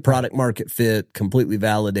 Like great the product market fit, completely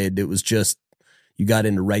validated. It was just, you got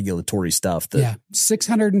into regulatory stuff.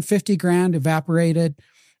 $650,000 evaporated.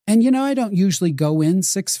 And, I don't usually go in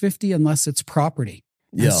 650 unless it's property.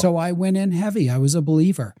 Yeah. And so I went in heavy. I was a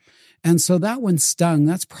believer. And so that one stung.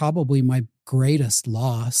 That's probably my greatest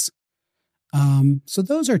loss. So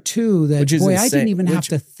those are two that, boy, I didn't even have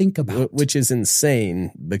to think about. Which is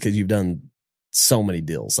insane because you've done so many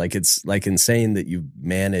deals. Like, it's like insane that you've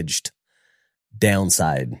managed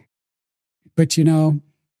downside. But,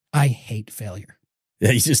 I hate failure.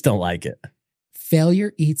 Yeah, you just don't like it.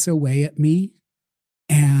 Failure eats away at me.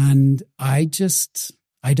 And I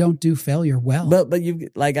don't do failure well. But you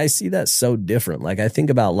I see that so different. Like, I think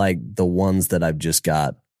about the ones that I've just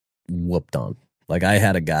got whooped on. Like, I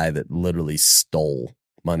had a guy that literally stole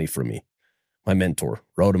money from me. My mentor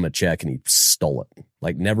wrote him a check and he stole it.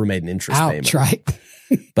 Like, never made an interest payment. Right.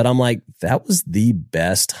 But I'm like, that was the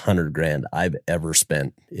best $100,000 I've ever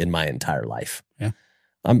spent in my entire life. Yeah.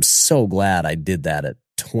 I'm so glad I did that at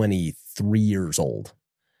 23 years old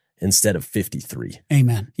instead of 53.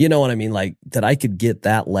 Amen. You know what I mean? Like, that I could get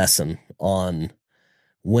that lesson on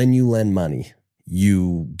when you lend money,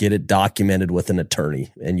 you get it documented with an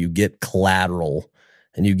attorney and you get collateral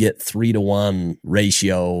and you get 3-to-1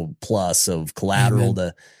 ratio plus of collateral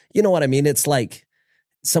to, you know what I mean? It's like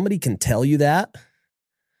somebody can tell you that.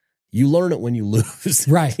 You learn it when you lose.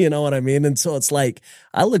 Right. You know what I mean? And so it's like,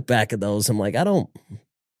 I look back at those, I'm like, I don't,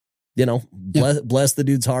 bless the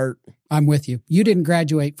dude's heart. I'm with you. You didn't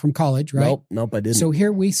graduate from college, right? Nope, I didn't. So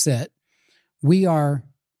here we sit. We are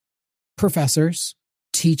professors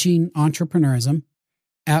teaching entrepreneurism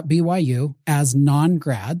at BYU as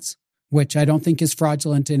non-grads, which I don't think is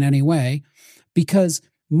fraudulent in any way, because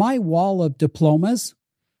my wall of diplomas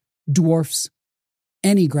dwarfs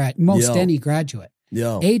any graduate.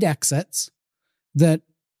 Yeah. 8 exits that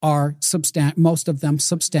are most of them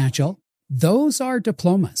substantial. Those are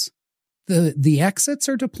diplomas. The exits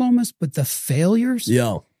are diplomas, but the failures,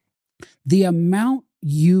 the amount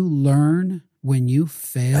you learn when you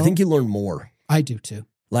fail. I think you learn more. I do too.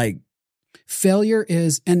 Like, failure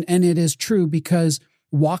is, and it is true, because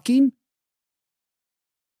walking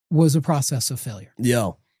was a process of failure.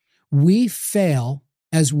 Yeah. We fail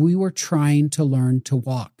as we were trying to learn to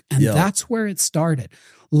walk. And that's where it started.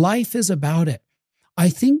 Life is about it. I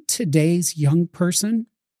think today's young person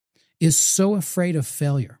is so afraid of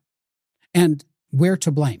failure. And we're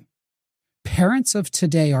to blame. Parents of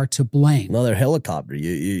today are to blame. No, they're helicopter.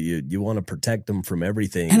 You want to protect them from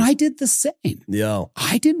everything. And I did the same. Yeah.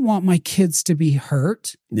 I didn't want my kids to be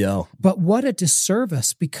hurt. Yeah. But what a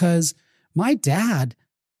disservice, because my dad,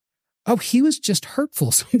 he was just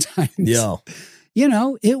hurtful sometimes. Yeah.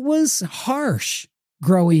 It was harsh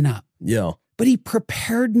growing up. Yeah. But he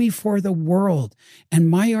prepared me for the world. And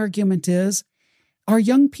my argument is, our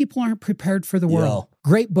young people aren't prepared for the world.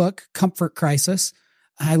 Great book, Comfort Crisis.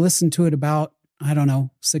 I listened to it about,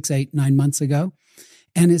 6, 8, 9 months ago.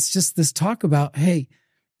 And it's just this talk about, hey,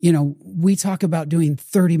 we talk about doing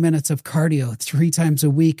 30 minutes of cardio 3 times a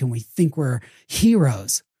week and we think we're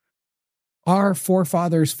heroes. Our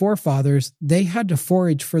forefathers, they had to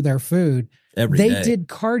forage for their food. Every day. They did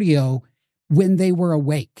cardio when they were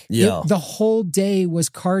awake. Yeah. The whole day was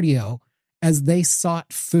cardio as they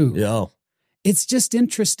sought food. Yeah. It's just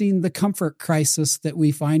interesting, the comfort crisis that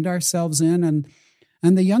we find ourselves in, and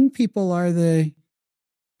the young people are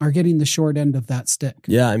getting the short end of that stick.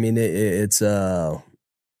 Yeah, I mean it's a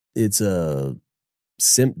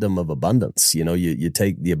symptom of abundance. You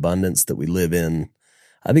take the abundance that we live in.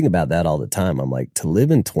 I think about that all the time. I'm like, to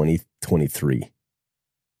live in 2023,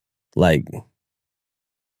 like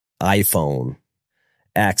iPhone,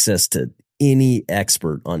 access to any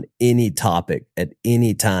expert on any topic at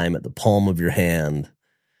any time at the palm of your hand.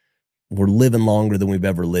 We're living longer than we've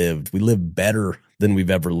ever lived. We live better than we've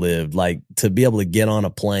ever lived. Like, to be able to get on a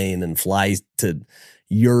plane and fly to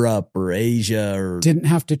Europe or Asia, or didn't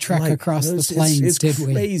have to trek across the plains, did we?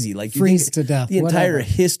 It's crazy. Like, freeze to death. The entire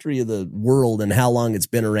history of the world and how long it's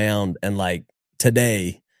been around, and like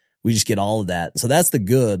today we just get all of that. So that's the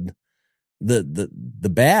good. the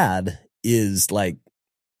bad is like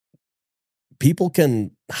people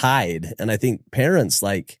can hide. And I think parents,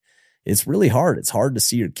 like, it's really hard. It's hard to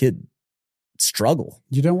see your kid struggle.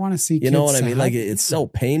 You don't want to see kids, you know what sad. I mean? Like it's so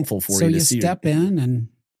painful for so you to you see. Step in, and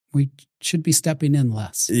we should be stepping in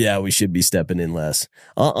less. Yeah, we should be stepping in less.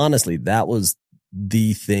 Honestly, that was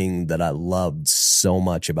the thing that I loved so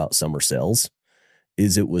much about summer sales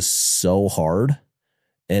is it was so hard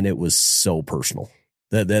and it was so personal.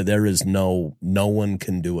 That there is no one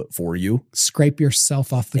can do it for you. Scrape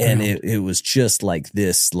yourself off the ground. And it was just like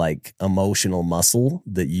this like emotional muscle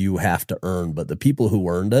that you have to earn. But the people who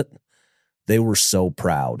earned it, they were so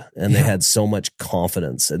proud and they had so much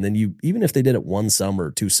confidence. And then even if they did it one summer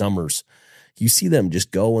or 2 summers, you see them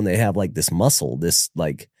just go and they have like this muscle, this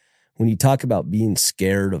like when you talk about being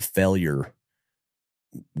scared of failure,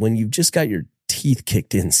 when you've just got your teeth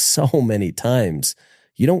kicked in so many times,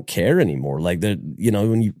 you don't care anymore. Like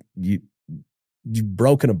when you've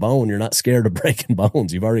broken a bone, you're not scared of breaking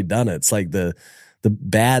bones. You've already done it. It's like the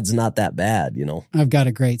bad's not that bad, you know? I've got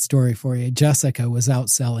a great story for you. Jessica was out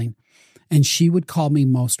selling and she would call me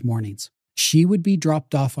most mornings. She would be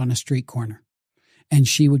dropped off on a street corner and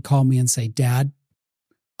she would call me and say, Dad,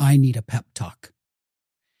 I need a pep talk.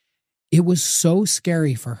 It was so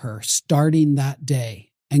scary for her starting that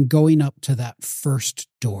day and going up to that first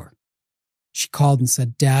door. She called and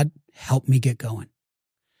said, Dad, help me get going.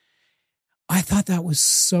 I thought that was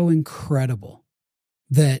so incredible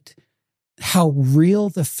that how real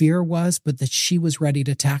the fear was, but that she was ready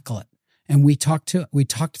to tackle it. And we talked through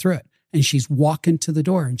it and she's walking to the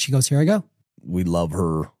door and she goes, here I go. We love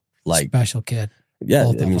her. Like special kid. Yeah.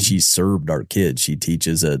 I mean, she served our kids. She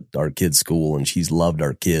teaches at our kids' school and she's loved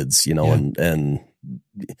our kids, you know, and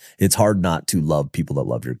it's hard not to love people that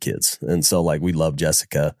love your kids. And so like we love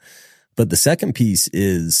Jessica. But the second piece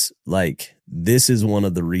is like, this is one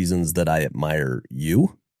of the reasons that I admire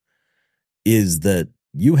you is that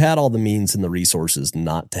you had all the means and the resources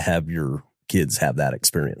not to have your kids have that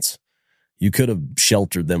experience. You could have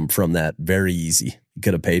sheltered them from that very easy. You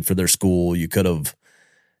could have paid for their school. You could have,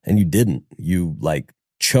 and you didn't. You like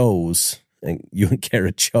chose, and you and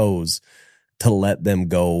Kara chose to let them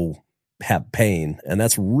go have pain. And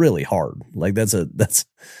that's really hard. Like that's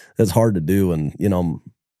hard to do. And, you know,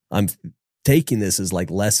 I'm taking this as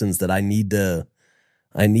like lessons that I need to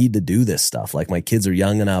do this stuff. Like my kids are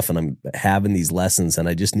young enough and I'm having these lessons and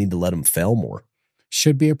I just need to let them fail more.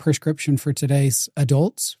 Should be a prescription for today's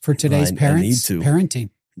adults, for today's parents. I need to. Parenting.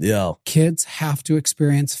 Yeah. Kids have to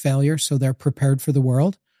experience failure so they're prepared for the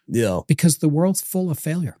world. Yeah. Because the world's full of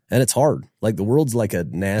failure. And it's hard. Like the world's like a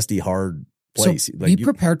nasty, hard place. So like be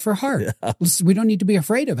prepared for hard. Yeah. We don't need to be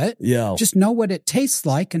afraid of it. Yeah. Just know what it tastes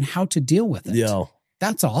like and how to deal with it. Yeah.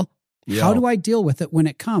 That's all. Yeah. How do I deal with it when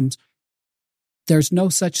it comes? There's no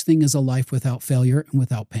such thing as a life without failure and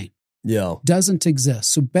without pain. Yeah. Doesn't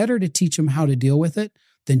exist. So better to teach them how to deal with it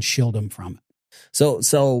than shield them from it.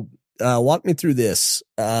 So walk me through this.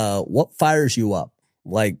 What fires you up?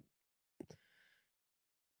 Like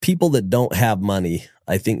people that don't have money,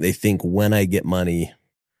 I think they think when I get money,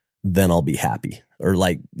 then I'll be happy. Or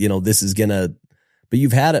like, you know, this is gonna, but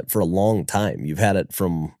you've had it for a long time. You've had it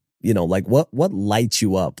from, you know, like what lights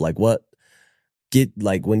you up? Like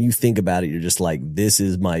like when you think about it, you're just like, this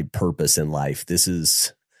is my purpose in life. This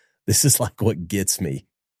is like what gets me.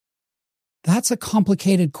 That's a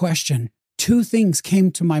complicated question. 2 things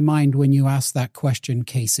came to my mind when you asked that question,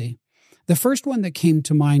 Casey. The first one that came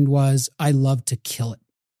to mind was I love to kill it.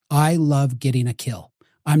 I love getting a kill.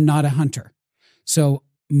 I'm not a hunter. So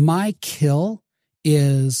my kill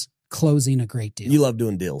is closing a great deal. You love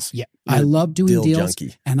doing deals. Yeah. I love doing deals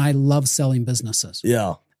junkie. And I love selling businesses.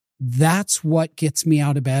 Yeah. That's what gets me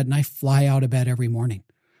out of bed, and I fly out of bed every morning.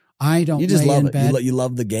 I don't You just lay love in it. bed. You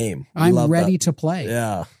love the game. I'm ready to play.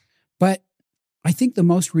 Yeah. But I think the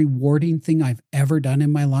most rewarding thing I've ever done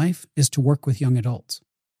in my life is to work with young adults.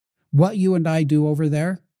 What you and I do over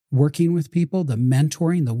there, working with people, the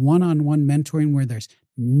mentoring, the one-on-one mentoring where there's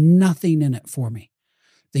nothing in it for me.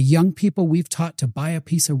 The young people we've taught to buy a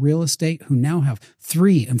piece of real estate who now have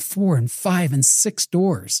 3 and 4 and 5 and 6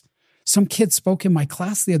 doors. Some kid spoke in my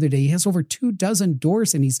class the other day. He has over 24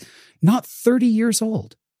 doors and he's not 30 years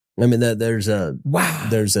old. I mean, there's a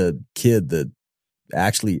kid that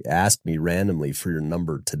actually asked me randomly for your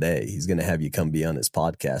number today. He's going to have you come be on his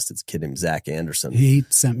podcast. It's a kid named Zach Anderson. He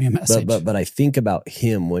sent me a message. But I think about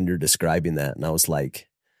him when you're describing that. And I was like,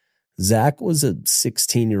 Zach was a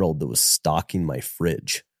 16-year-old that was stocking my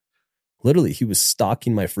fridge. Literally, he was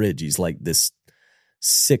stocking my fridge. He's like this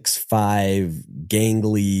 6'5",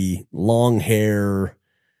 gangly, long hair,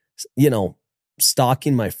 you know,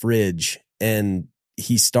 stocking my fridge. And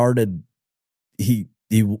he started he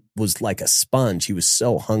was like a sponge. He was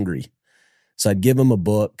so hungry. So I'd give him a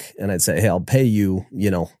book and I'd say, hey, I'll pay you,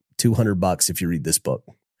 $200 if you read this book.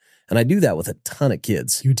 And I do that with a ton of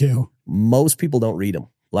kids. You do. Most people don't read them.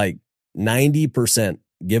 Like 90%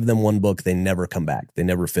 give them one book. They never come back. They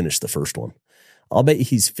never finish the first one. I'll bet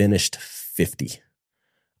he's finished 50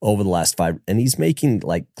 over the last 5. And he's making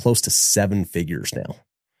like close to 7 figures now.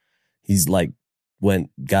 He's like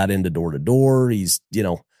got into door to door. He's,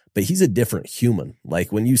 but he's a different human.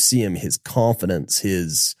 Like when you see him, his confidence,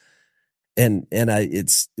 it's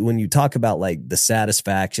when you talk about like the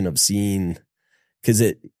satisfaction of seeing, because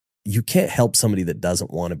you can't help somebody that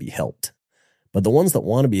doesn't want to be helped, but the ones that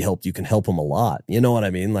want to be helped, you can help them a lot. You know what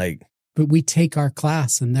I mean? Like, but we take our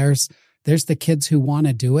class and there's the kids who want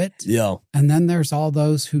to do it. Yeah. And then there's all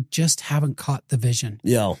those who just haven't caught the vision.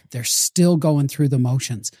 Yeah. They're still going through the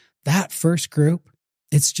motions. That first group,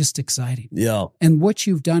 it's just exciting. Yeah. And what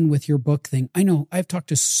you've done with your book thing, I know I've talked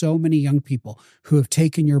to so many young people who have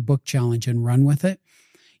taken your book challenge and run with it.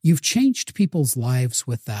 You've changed people's lives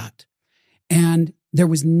with that. And there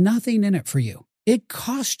was nothing in it for you. It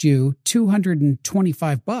cost you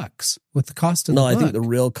 $225 with the cost of the book. No, I think the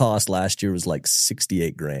real cost last year was like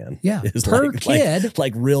 $68,000. Yeah. Per kid.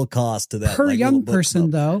 Like real cost to that. Per like young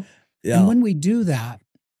person though. Yeah. And when we do that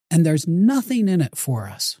and there's nothing in it for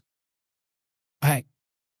us,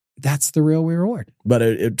 that's the real reward. But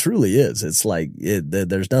it truly is. It's like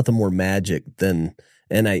there's nothing more magic than,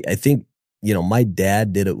 and I think, my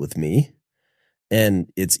dad did it with me.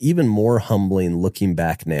 And it's even more humbling looking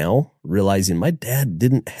back now, realizing my dad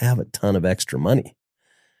didn't have a ton of extra money.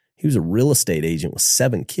 He was a real estate agent with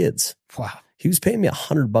 7 kids. Wow. He was paying me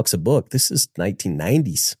 $100 a book. This is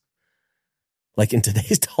 1990s. Like in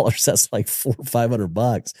today's dollars, that's like $400 or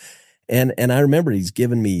 $500. And I remember he's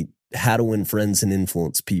given me How to Win Friends and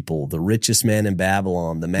Influence People, The Richest Man in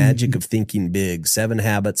Babylon, The Magic of Thinking Big, 7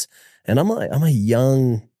 Habits. And I'm a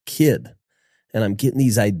young kid and I'm getting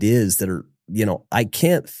these ideas that are, I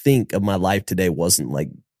can't think of my life today wasn't like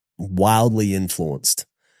wildly influenced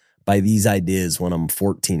by these ideas when I'm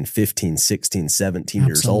 14, 15, 16, 17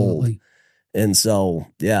 years old. And so,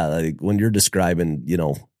 yeah, like when you're describing,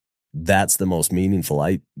 that's the most meaningful.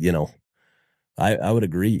 I would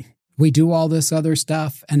agree. We do all this other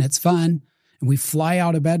stuff and it's fun and we fly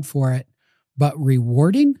out of bed for it, but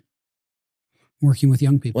rewarding working with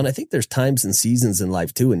young people. Well, I think there's times and seasons in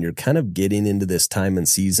life too. And you're kind of getting into this time and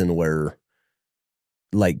season where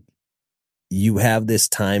like you have this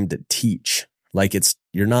time to teach. Like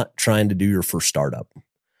you're not trying to do your first startup.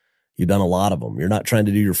 You've done a lot of them. You're not trying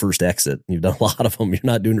to do your first exit. You've done a lot of them. You're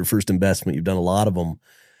not doing your first investment. You've done a lot of them.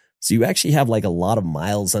 So you actually have like a lot of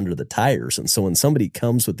miles under the tires. And so when somebody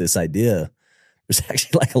comes with this idea, there's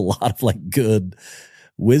actually like a lot of like good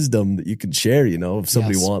wisdom that you can share, if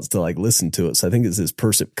somebody wants to like listen to it. So I think it's this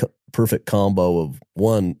perfect combo of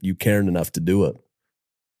 1, you caring enough to do it.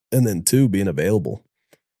 And then 2, being available.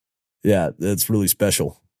 Yeah, that's really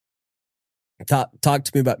special. Talk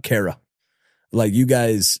to me about Kara. Like you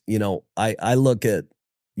guys, I look at,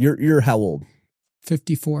 you're how old?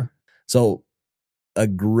 54. So a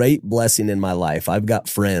great blessing in my life. I've got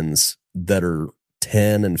friends that are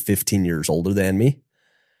 10 and 15 years older than me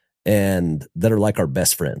and that are like our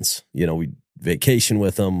best friends. We vacation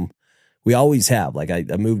with them. We always have. Like I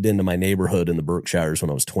moved into my neighborhood in the Berkshires when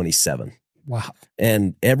I was 27. Wow.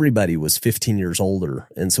 And everybody was 15 years older.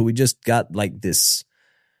 And so we just got like this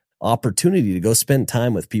opportunity to go spend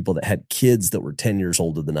time with people that had kids that were 10 years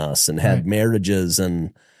older than us and had marriages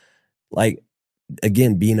and like,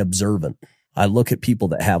 again, being observant. I look at people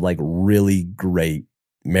that have like really great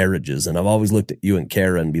marriages and I've always looked at you and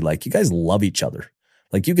Kara and be like, you guys love each other.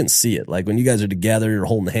 Like you can see it. Like when you guys are together, you're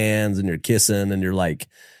holding hands and you're kissing and you're like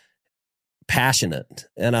passionate.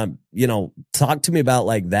 And I'm, talk to me about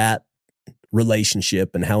like that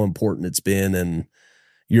relationship and how important it's been and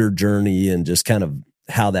your journey and just kind of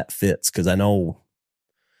how that fits. Cause I know,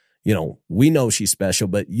 we know she's special,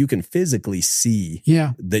 but you can physically see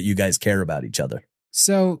that you guys care about each other.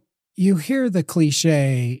 So you hear the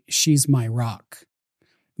cliche, she's my rock,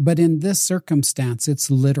 but in this circumstance, it's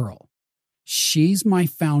literal. She's my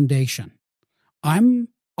foundation. I'm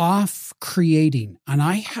off creating and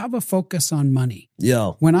I have a focus on money.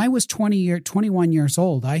 Yeah. When I was 21 years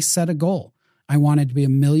old, I set a goal. I wanted to be a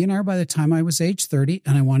millionaire by the time I was age 30,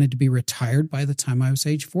 and I wanted to be retired by the time I was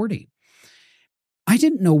age 40. I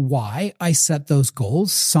didn't know why I set those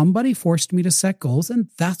goals. Somebody forced me to set goals, and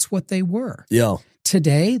that's what they were. Yeah.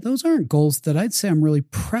 Today, those aren't goals that I'd say I'm really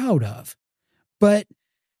proud of, but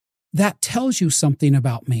that tells you something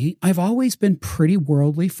about me. I've always been pretty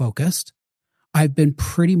worldly focused. I've been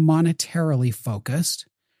pretty monetarily focused.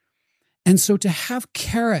 And so to have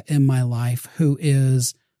Kara in my life, who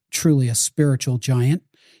is truly a spiritual giant,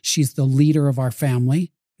 she's the leader of our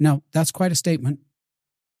family. Now, that's quite a statement.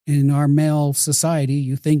 In our male society,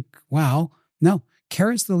 you think, wow, no,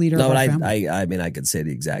 Kara's the leader of our family. I mean, I could say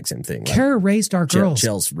the exact same thing. Kara raised our girls.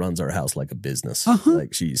 Chelsea runs our house like a business.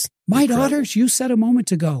 Like she's my incredible. daughters, you said a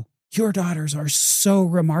moment ago, your daughters are so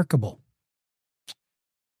remarkable.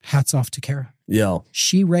 Hats off to Kara. Yeah.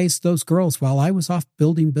 She raised those girls while I was off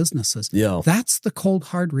building businesses. Yeah. That's the cold,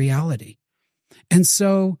 hard reality. And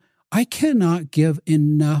so I cannot give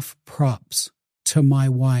enough props to my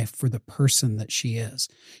wife for the person that she is.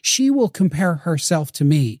 She will compare herself to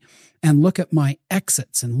me and look at my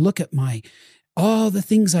exits and look at all the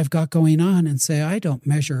things I've got going on and say, I don't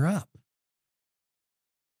measure up.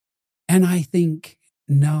 And I think,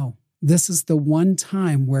 no, this is the one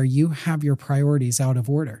time where you have your priorities out of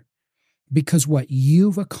order, because what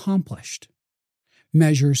you've accomplished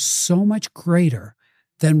measures so much greater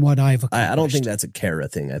than what I've accomplished. I don't think that's a Kara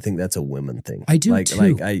thing. I think that's a women thing. I do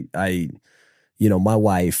too. I my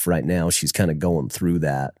wife right now, she's kind of going through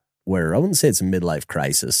that where I wouldn't say it's a midlife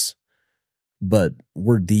crisis, but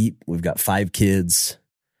we're deep. We've got 5 kids.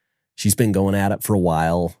 She's been going at it for a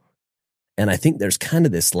while. And I think there's kind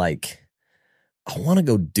of this like, I want to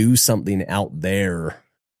go do something out there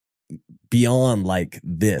beyond like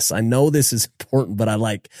this. I know this is important, but I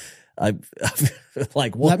like let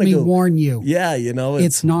me warn you. Yeah,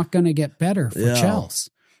 it's not going to get better for Chels,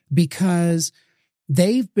 because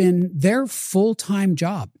they've been their full-time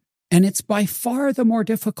job, and it's by far the more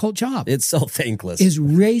difficult job. It's so thankless. Is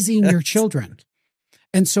raising your children.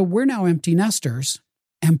 And so we're now empty nesters.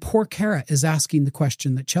 And poor Kara is asking the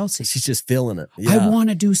question that Chelsea. She's just feeling it. Yeah. I want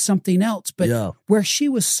to do something else. But where she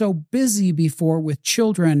was so busy before with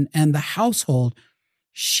children and the household,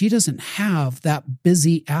 she doesn't have that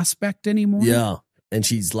busy aspect anymore. Yeah. And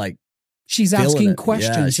she's asking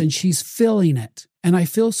questions and she's feeling it. And I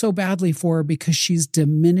feel so badly for her because she's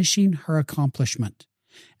diminishing her accomplishment.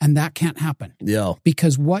 And that can't happen. Yeah.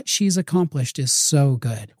 Because what she's accomplished is so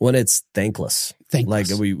good. When it's thankless.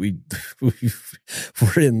 Thankless. Like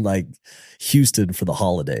we're in like Houston for the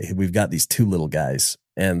holiday. We've got these 2 little guys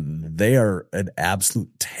and they are an absolute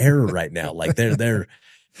terror right now. Like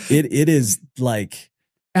it is like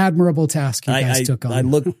admirable task you guys took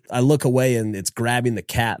on. I look away and it's grabbing the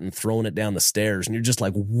cat and throwing it down the stairs. And you're just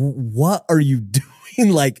like, what are you doing?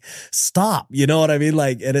 Like, stop. You know what I mean?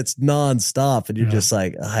 Like, and it's nonstop. And you're just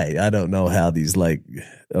like, I don't know how these like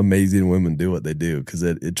amazing women do what they do. Cause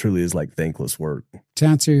it truly is like thankless work. To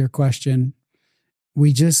answer your question,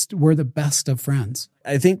 we're the best of friends.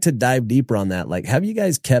 I think to dive deeper on that, like, have you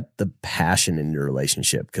guys kept the passion in your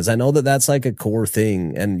relationship? Cause I know that that's like a core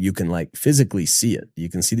thing and you can like physically see it. You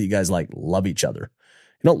can see that you guys like love each other.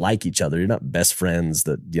 You don't like each other. You're not best friends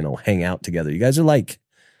that, hang out together. You guys are like,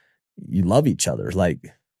 you love each other.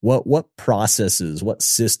 Like what processes, what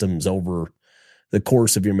systems over the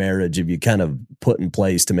course of your marriage have you kind of put in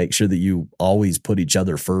place to make sure that you always put each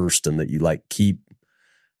other first and that you like keep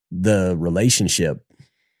the relationship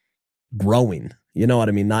growing? You know what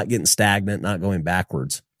I mean? Not getting stagnant, not going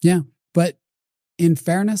backwards. Yeah. But in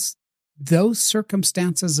fairness, those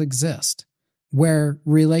circumstances exist where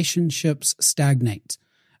relationships stagnate.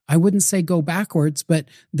 I wouldn't say go backwards, but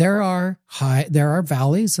there are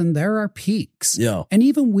valleys and there are peaks. Yeah. And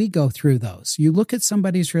even we go through those. You look at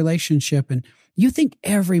somebody's relationship and you think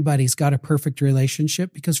everybody's got a perfect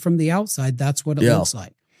relationship because from the outside, that's what it looks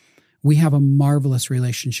like. We have a marvelous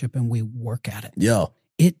relationship and we work at it. Yeah.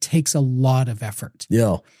 It takes a lot of effort.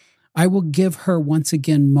 Yeah. I will give her once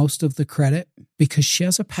again most of the credit because she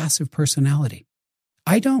has a passive personality.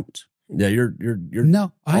 I don't. Yeah, you're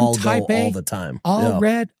no, I'm type A all the time. All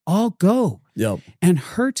red, all go. Yep. And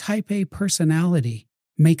her type A personality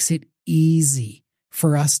makes it easy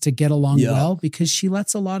for us to get along well because she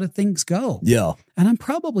lets a lot of things go. Yeah. And I'm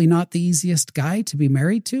probably not the easiest guy to be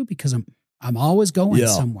married to because I'm always going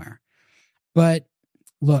somewhere. But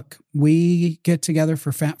look, we get together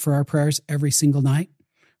for our prayers every single night.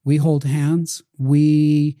 We hold hands.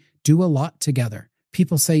 We do a lot together.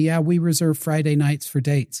 People say, yeah, we reserve Friday nights for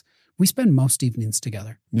dates. We spend most evenings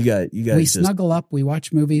together. You guys we snuggle up, we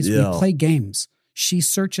watch movies, we play games. She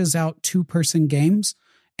searches out 2-person games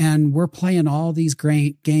and we're playing all these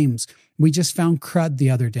great games. We just found Crud the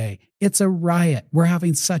other day. It's a riot. We're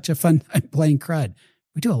having such a fun time playing Crud.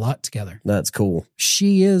 We do a lot together. That's cool.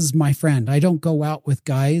 She is my friend. I don't go out with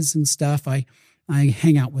guys and stuff. I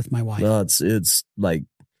hang out with my wife. No, it's like,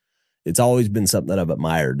 it's always been something that I've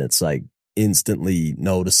admired. It's like instantly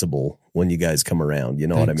noticeable when you guys come around. You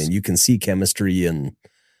know what I mean? You can see chemistry and,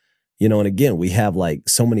 and again, we have like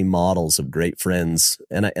so many models of great friends.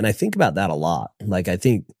 And I think about that a lot. Like, I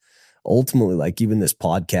think ultimately, like even this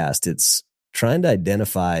podcast, it's trying to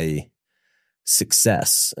identify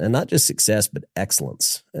success, and not just success, but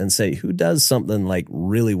excellence, and say who does something like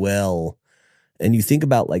really well. And you think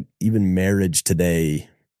about like even marriage today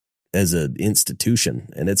as an institution,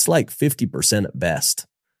 and it's like 50% at best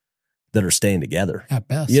that are staying together. At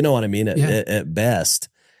best. You know what I mean? Yeah. At best.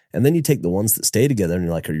 And then you take the ones that stay together and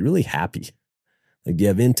you're like, are you really happy? Like, do you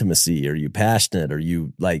have intimacy? Are you passionate? Are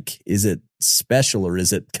you like, is it special, or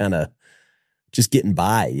is it kind of just getting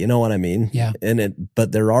by? You know what I mean? Yeah.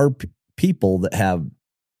 But there are people that have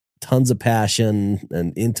tons of passion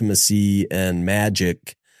and intimacy and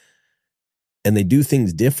magic, and they do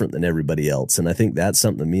things different than everybody else. And I think that's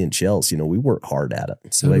something that me and Chelsea, we work hard at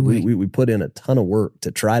it. So like do we put in a ton of work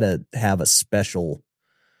to try to have a special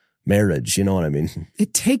marriage. You know what I mean?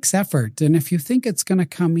 It takes effort. And if you think it's going to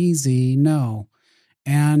come easy, no.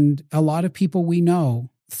 And a lot of people we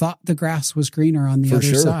know thought the grass was greener on the For other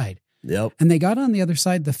sure. side. Yep. And they got on the other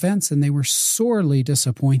side of the fence and they were sorely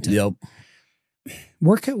disappointed. Yep.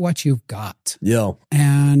 Work at what you've got. Yeah.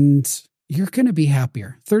 And you're going to be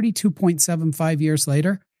happier. 32.75 years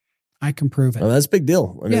later, I can prove it. Well, that's a big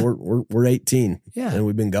deal. I mean, Yeah. we're 18 Yeah. and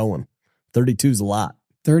we've been going. 32 is a lot.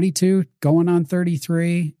 32, going on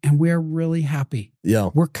 33, and we're really happy. Yeah.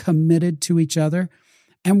 We're committed to each other,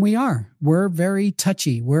 and we are. We're very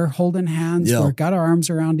touchy. We're holding hands. Yeah. We've got our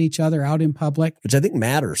arms around each other out in public. Which I think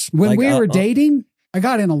matters. When Like, we were dating, I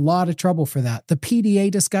got in a lot of trouble for that. The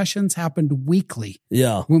PDA discussions happened weekly.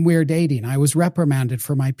 Yeah. When we were dating, I was reprimanded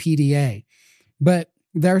for my PDA. But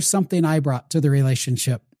there's something I brought to the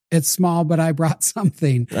relationship. It's small, but I brought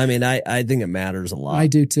something. I mean, I think it matters a lot. I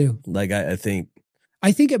do too. Like, I think.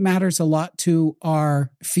 I think it matters a lot to our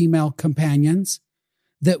female companions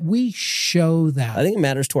that we show that. I think it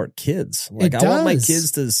matters to our kids. Like, It I want my does.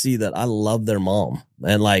 kids to see that I love their mom,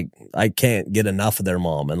 and like, I can't get enough of their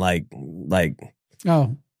mom, and like,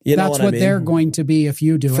 Oh, you know that's what I what mean? they're going to be if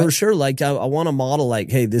you do For it. sure. Like, I want to model like,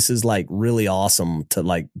 hey, this is like really awesome to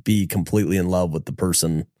like be completely in love with the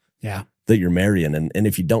person Yeah. that you're marrying. And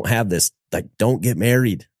if you don't have this, like, don't get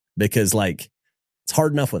married, because like it's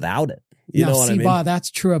hard enough without it. You know what I mean? Bob, that's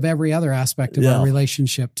true of every other aspect of our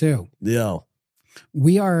relationship too. Yeah.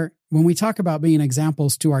 When we talk about being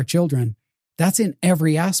examples to our children, that's in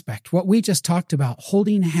every aspect. What we just talked about,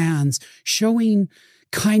 holding hands, showing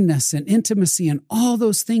kindness and intimacy, and all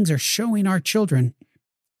those things are showing our children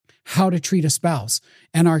how to treat a spouse.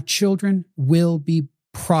 And our children will be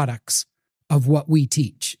products of what we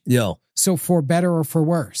teach. Yeah. So for better or for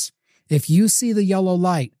worse, if you see the yellow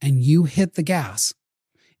light and you hit the gas,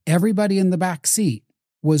 everybody in the back seat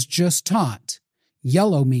was just taught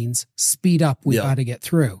yellow means speed up. We got to get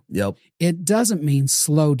through. Yep. It doesn't mean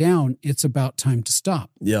slow down. It's about time to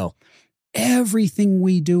stop. Yeah. Everything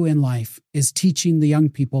we do in life is teaching the young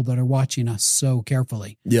people that are watching us so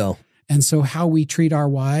carefully. Yeah. And so how we treat our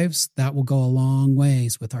wives, that will go a long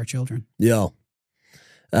ways with our children. Yeah.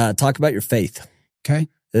 Talk about your faith. Okay.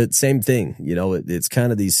 It's same thing. It's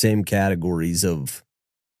kind of these same categories of,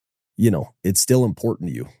 it's still important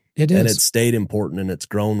to you. It is. And it's stayed important and it's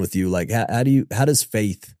grown with you. Like, how does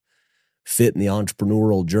faith fit in the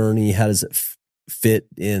entrepreneurial journey? How does it fit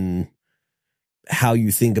in how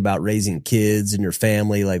you think about raising kids and your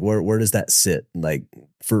family? Like, where does that sit? Like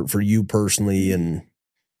for you personally, and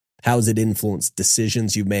how has it influenced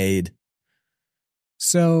decisions you made?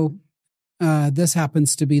 So this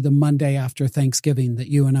happens to be the Monday after Thanksgiving that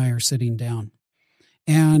you and I are sitting down.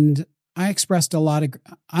 And I expressed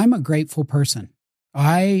I'm a grateful person.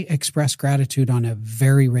 I express gratitude on a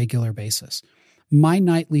very regular basis. My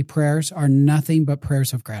nightly prayers are nothing but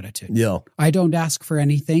prayers of gratitude. Yeah. I don't ask for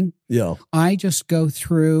anything. Yeah. I just go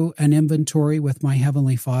through an inventory with my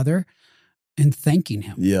Heavenly Father and thanking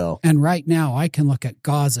Him. Yeah. And right now I can look at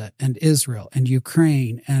Gaza and Israel and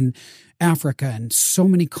Ukraine and Africa and so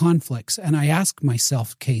many conflicts. And I ask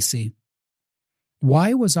myself, Casey,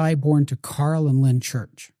 why was I born to Carl and Lynn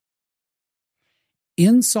Church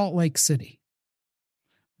in Salt Lake City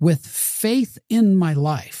with faith in my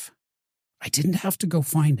life? I didn't have to go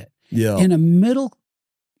find it. Yeah. In a middle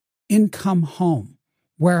income home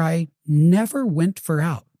where I never went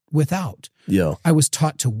without. Yeah. I was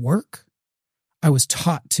taught to work. I was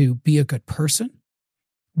taught to be a good person.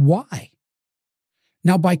 Why?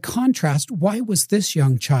 Now, by contrast, why was this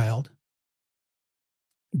young child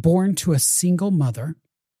born to a single mother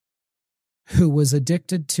who was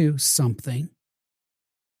addicted to something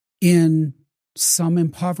in some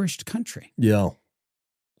impoverished country? Yeah.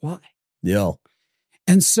 Why? Yeah.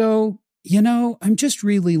 And so, I'm just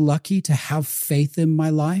really lucky to have faith in my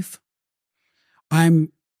life.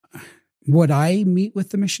 Would I meet with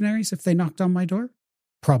the missionaries if they knocked on my door?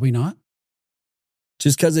 Probably not.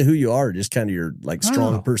 Just because of who you are, just kind of your like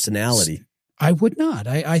strong personality. I would not.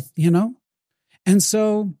 And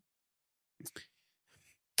so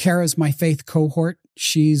Kara's my faith cohort.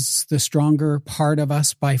 She's the stronger part of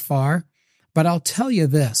us by far. But I'll tell you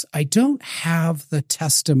this, I don't have the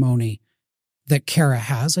testimony that Kara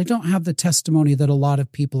has. I don't have the testimony that a lot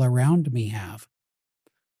of people around me have.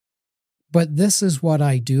 But this is what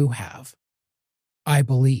I do have. I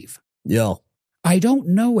believe. Yeah. I don't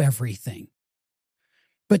know everything.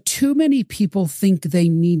 But too many people think they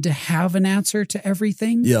need to have an answer to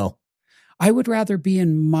everything. Yeah. I would rather be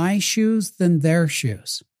in my shoes than their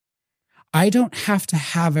shoes. I don't have to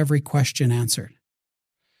have every question answered.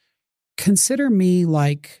 Consider me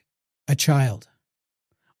like a child.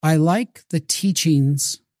 I like the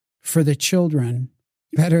teachings for the children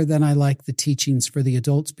better than I like the teachings for the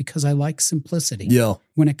adults because I like simplicity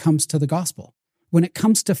when it comes to the gospel, when it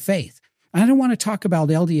comes to faith. I don't want to talk about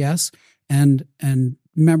LDS and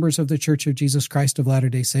members of the Church of Jesus Christ of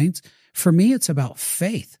Latter-day Saints. For me, it's about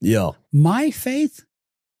faith. Yeah. My faith,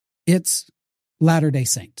 it's Latter-day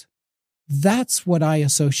Saint. That's what I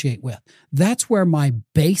associate with. That's where my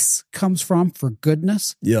base comes from for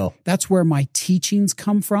goodness. Yeah. That's where my teachings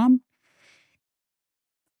come from.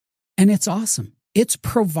 And it's awesome. It's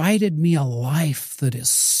provided me a life that is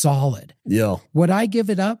solid. Yeah. Would I give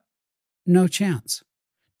it up? No chance.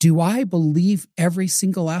 Do I believe every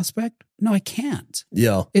single aspect? No, I can't.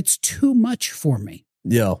 Yeah. It's too much for me.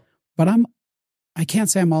 Yeah. But I can't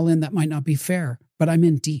say I'm all in. That might not be fair, but I'm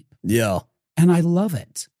in deep. Yeah. And I love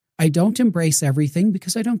it. I don't embrace everything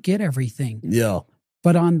because I don't get everything. Yeah.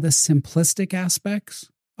 But on the simplistic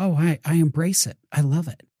aspects, I embrace it. I love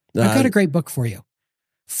it. I've got a great book for you.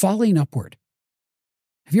 Falling Upward.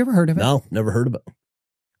 Have you ever heard of it? No, never heard of it.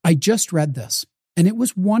 I just read this, and it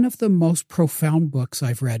was one of the most profound books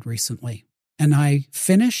I've read recently. And I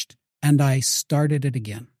finished and I started it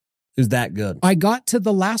again. Is that good? I got to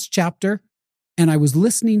the last chapter and I was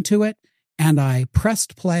listening to it and I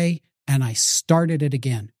pressed play and I started it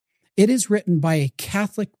again. It is written by a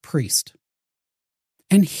Catholic priest,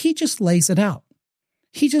 and he just lays it out.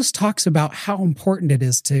 He just talks about how important it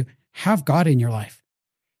is to have God in your life,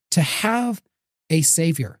 to have a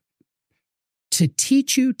Savior, to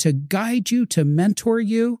teach you, to guide you, to mentor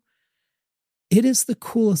you. It is the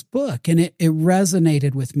coolest book, and it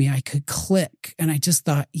resonated with me. I could click, and I just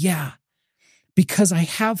thought, yeah, because I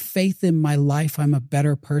have faith in my life, I'm a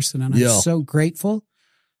better person, and I'm so grateful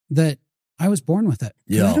that I was born with it.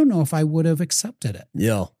 I don't know if I would have accepted it.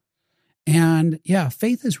 Yeah. And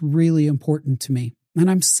faith is really important to me. And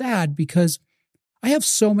I'm sad because I have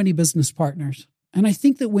so many business partners. And I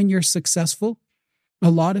think that when you're successful, a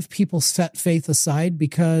lot of people set faith aside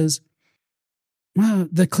because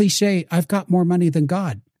the cliche, I've got more money than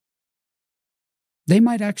God. They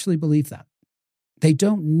might actually believe that. They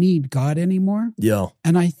don't need God anymore. Yeah.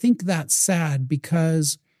 And I think that's sad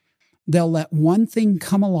because they'll let one thing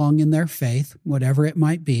come along in their faith, whatever it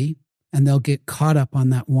might be, and they'll get caught up on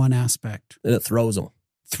that one aspect. And it throws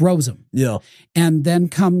them. Yeah. And then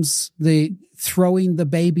comes the throwing the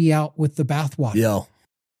baby out with the bathwater. Yeah.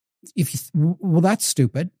 Well, that's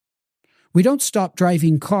stupid. We don't stop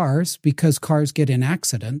driving cars because cars get in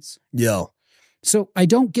accidents. Yeah. So I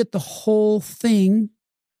don't get the whole thing,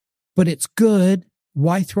 but it's good.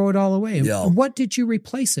 Why throw it all away? Yeah. What did you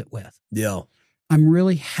replace it with? Yeah. I'm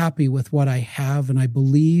really happy with what I have, and I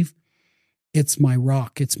believe it's my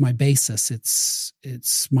rock. It's my basis.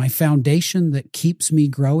 It's my foundation that keeps me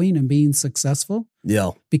growing and being successful.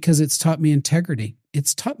 Yeah. Because it's taught me integrity.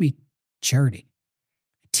 It's taught me charity.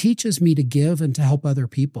 It teaches me to give and to help other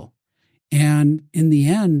people. And in the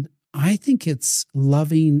end, I think it's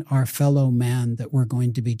loving our fellow man that we're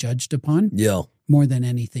going to be judged upon. Yeah. More than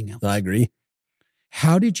anything else. I agree.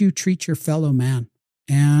 How did you treat your fellow man?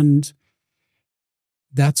 And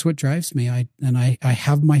that's what drives me. I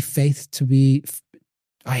have my faith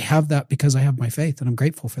I have that because I have my faith, and I'm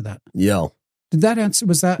grateful for that. Yeah. Did that answer,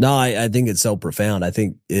 was that? No, I think it's so profound. I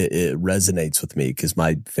think it resonates with me because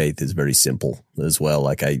my faith is very simple as well.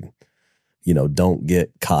 Like I don't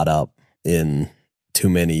get caught up in too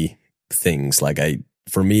many things. Like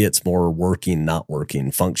for me, it's more working, not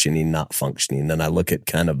working, functioning, not functioning. And I look at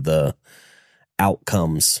kind of the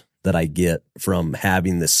outcomes that I get from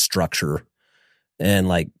having this structure and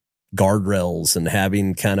like guardrails and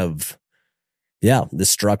having kind of, the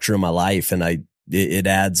structure of my life. And it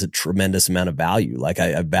adds a tremendous amount of value. Like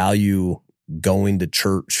I value going to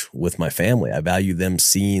church with my family. I value them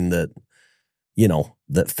seeing that,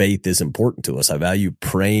 that faith is important to us. I value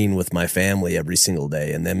praying with my family every single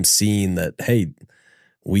day and them seeing that, hey,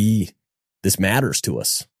 this matters to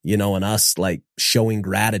us, and us like showing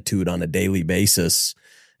gratitude on a daily basis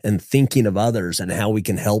and thinking of others and how we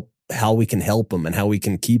can help them and how we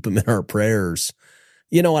can keep them in our prayers.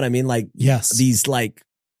 You know what I mean? Like, yes, these like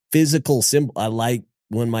physical symbol. I like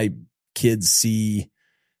when my kids see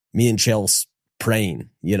me and Chelsea praying,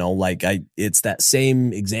 like it's that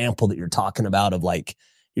same example that you're talking about of like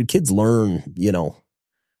your kids learn,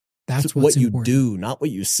 that's what you important. do, not what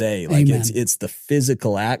you say. Like Amen. it's the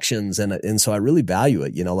physical actions. And so I really value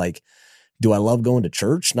it, like, do I love going to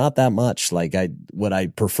church? Not that much. Like would I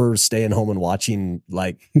prefer staying home and watching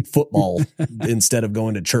like football instead of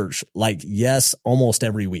going to church? Like, yes, almost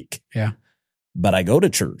every week. Yeah. But I go to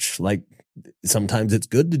church. Like sometimes it's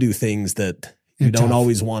good to do things that you don't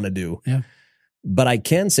always want to do. Yeah. But I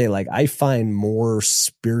can say, like, I find more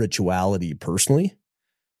spirituality personally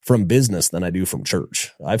from business than I do from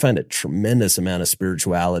church. I find a tremendous amount of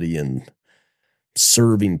spirituality in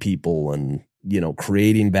serving people and,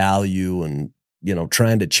 creating value and,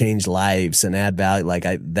 trying to change lives and add value. Like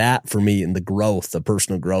that for me, and the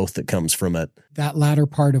personal growth that comes from it. That latter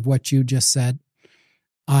part of what you just said,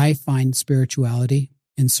 I find spirituality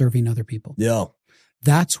in serving other people. Yeah.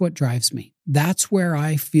 That's what drives me. That's where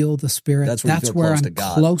I feel the Spirit. That's where I'm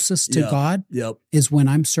closest to God. Yep. Is when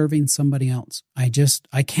I'm serving somebody else. I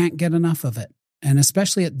can't get enough of it. And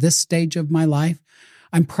especially at this stage of my life,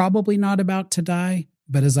 I'm probably not about to die,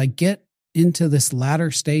 but as I get into this latter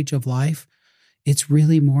stage of life, it's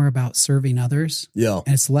really more about serving others. Yeah.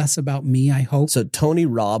 And it's less about me, I hope. So Tony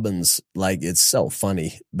Robbins, like, it's so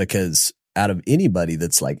funny because out of anybody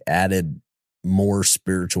that's like added more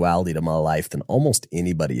spirituality to my life than almost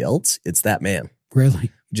anybody else, it's that man.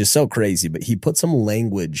 Really? Just so crazy. But he put some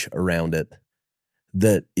language around it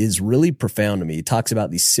that is really profound to me. He talks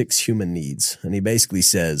about these 6 human needs. And he basically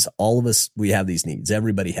says, all of us, we have these needs.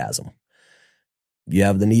 Everybody has them. You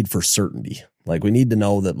have the need for certainty. Like, we need to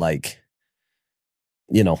know that, like,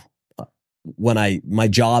 when my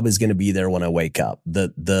job is going to be there when I wake up,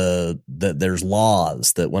 that there's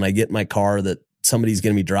laws, that when I get in my car, that somebody's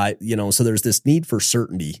going to be driving, so there's this need for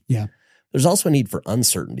certainty. Yeah. There's also a need for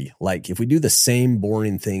uncertainty. Like, if we do the same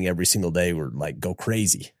boring thing every single day, we're like, go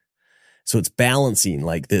crazy. So it's balancing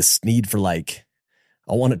like this need for like,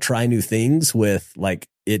 I want to try new things with like,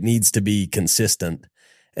 it needs to be consistent.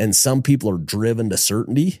 And some people are driven to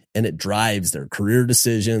certainty and it drives their career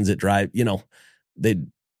decisions. It drives, they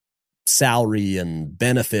salary and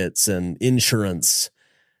benefits and insurance.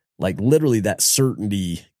 Like, literally that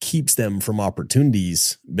certainty keeps them from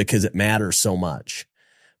opportunities because it matters so much.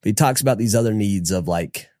 But he talks about these other needs of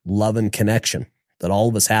like love and connection, that all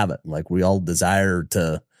of us have it. Like, we all desire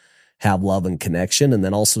to have love and connection, and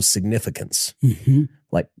then also significance. Mm-hmm.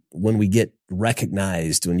 Like when we get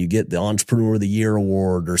recognized, when you get the Entrepreneur of the Year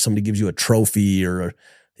award or somebody gives you a trophy, or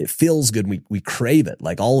it feels good. We crave it.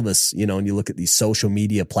 Like all of us, and you look at these social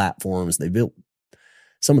media platforms, they built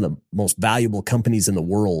some of the most valuable companies in the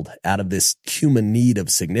world out of this human need of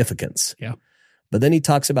significance. Yeah. But then he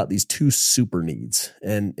talks about these 2 super needs,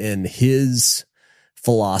 and his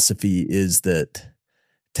philosophy is that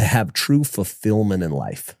to have true fulfillment in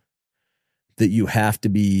life, that you have to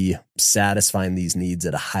be satisfying these needs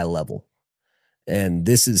at a high level. And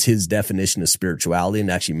this is his definition of spirituality,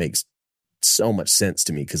 and actually makes so much sense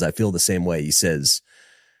to me because I feel the same way. He says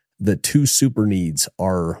the 2 super needs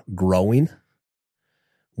are growing.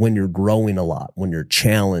 When you're growing a lot, when you're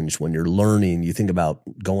challenged, when you're learning, you think about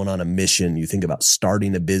going on a mission, you think about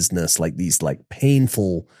starting a business, like these like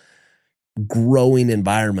painful growing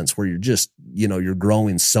environments where you're just, you're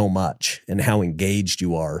growing so much and how engaged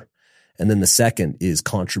you are. And then the second is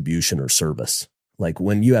contribution or service. Like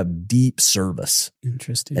when you have deep service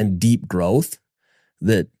and deep growth,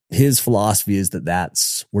 that his philosophy is that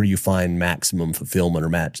that's where you find maximum fulfillment or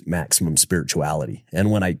maximum spirituality.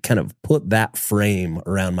 And when I kind of put that frame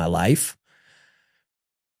around my life,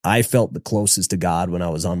 I felt the closest to God when I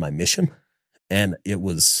was on my mission. And it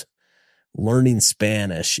was learning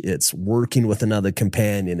Spanish. It's working with another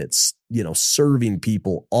companion. It's, serving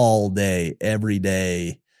people all day, every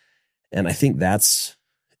day. And I think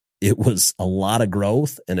it was a lot of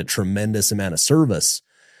growth and a tremendous amount of service.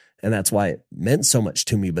 And that's why it meant so much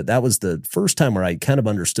to me. But that was the first time where I kind of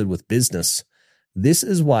understood with business, this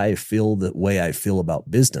is why I feel the way I feel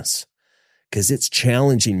about business, because it's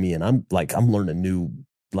challenging me. And I'm learning new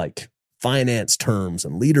like finance terms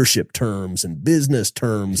and leadership terms and business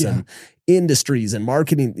terms and industries and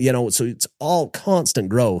marketing, so it's all constant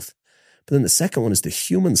growth. But then the second one is the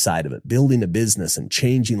human side of it, building a business and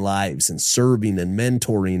changing lives and serving and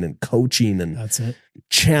mentoring and coaching and That's it.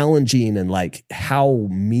 challenging, and like how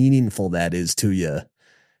meaningful that is to you.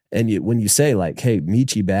 And when you say like, hey,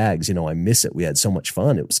 Michi Bags, I miss it. We had so much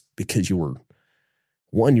fun. It was because you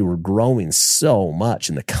were growing so much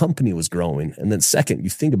and the company was growing. And then second, you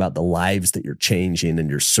think about the lives that you're changing and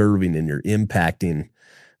you're serving and you're impacting.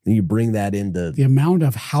 Then you bring that into the amount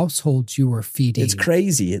of households you were feeding. It's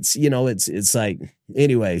crazy. It's, it's like,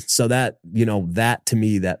 anyway, so that, that to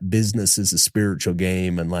me, that business is a spiritual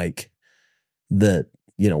game. And like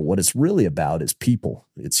what it's really about is people,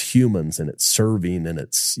 it's humans, and it's serving, and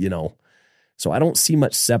it's, so I don't see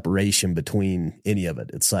much separation between any of it.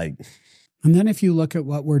 It's like, and then if you look at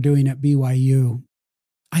what we're doing at BYU,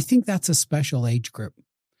 I think that's a special age group.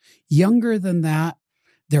 Younger than that,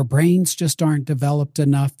 their brains just aren't developed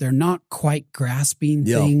enough. They're not quite grasping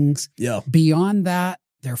things. Yeah. Beyond that,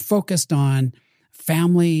 they're focused on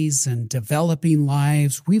families and developing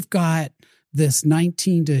lives. We've got this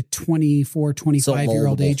 19 to 24,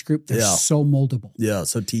 25-year-old age group. They're so moldable. Yeah,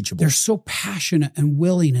 so teachable. They're so passionate and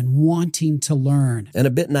willing and wanting to learn. And a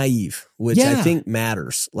bit naive, which I think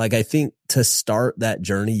matters. Like, I think to start that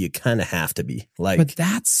journey, you kind of have to be. But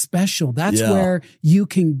that's special. That's where you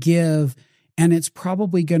can give, and it's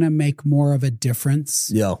probably going to make more of a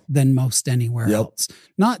difference than most anywhere else.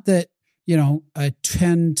 Not that, a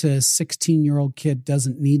 10 to 16-year-old kid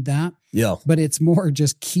doesn't need that. Yeah. But it's more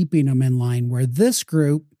just keeping them in line, where this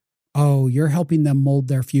group, you're helping them mold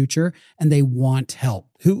their future and they want help.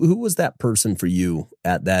 Who was that person for you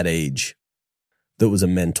at that age that was a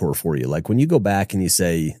mentor for you? Like when you go back and you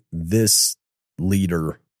say, this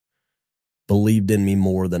leader believed in me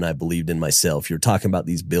more than I believed in myself. You're talking about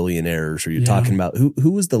these billionaires, or you're talking about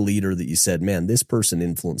who was the leader that you said, man, this person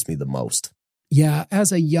influenced me the most? Yeah.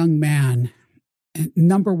 As a young man,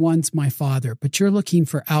 number one's my father, but you're looking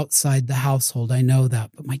for outside the household. I know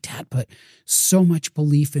that, but my dad put so much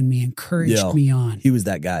belief in me, encouraged me on. He was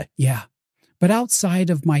that guy. Yeah. But outside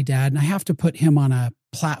of my dad, and I have to put him on a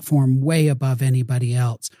platform way above anybody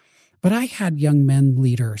else, but I had young men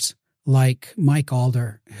leaders like Mike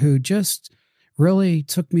Alder, who just really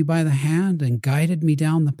took me by the hand and guided me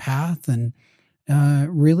down the path, and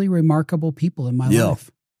really remarkable people in my life.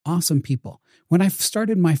 Awesome people. When I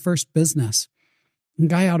started my first business, a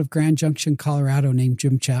guy out of Grand Junction, Colorado named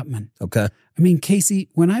Jim Chapman. Okay. I mean, Casey,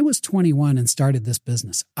 when I was 21 and started this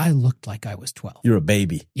business, I looked like I was 12. You're a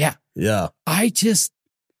baby. Yeah. Yeah.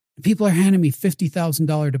 People are handing me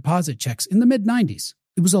 $50,000 deposit checks in the mid-90s.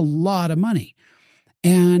 It was a lot of money.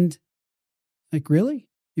 And like, really?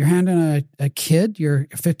 You're handing a kid your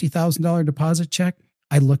 $50,000 deposit check?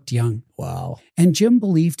 I looked young. Wow. And Jim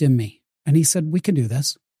believed in me. And he said, we can do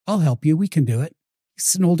this. I'll help you. We can do it.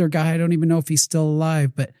 He's an older guy. I don't even know if he's still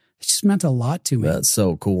alive, but it just meant a lot to me. That's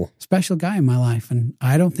so cool. Special guy in my life. And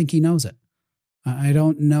I don't think he knows it. I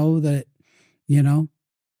don't know that,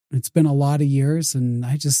 it's been a lot of years, and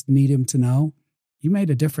I just need him to know you made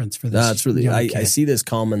a difference for this. That's really, I see this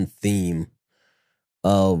common theme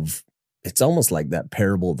of, it's almost like that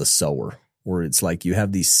parable of the sower, where it's like you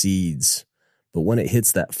have these seeds, but when it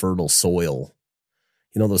hits that fertile soil,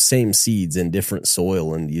 those same seeds in different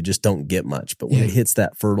soil, and you just don't get much. But when it hits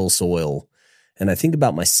that fertile soil, and I think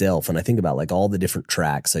about myself, and I think about like all the different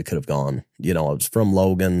tracks I could have gone. I was from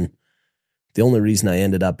Logan. The only reason I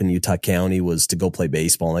ended up in Utah County was to go play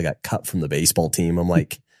baseball, and I got cut from the baseball team. I'm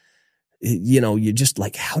like, you just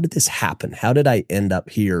like, how did this happen? How did I end up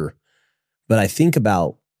here? But I think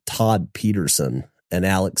about Todd Peterson and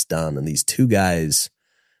Alex Dunn, and these two guys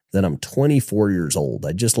that I'm 24 years old.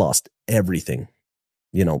 I just lost everything.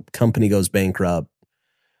 Company goes bankrupt,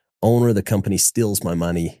 owner of the company steals my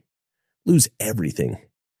money, lose everything.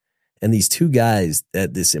 And these two guys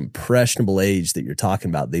at this impressionable age that you're talking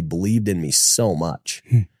about, they believed in me so much.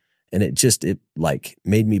 And it like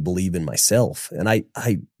made me believe in myself. And I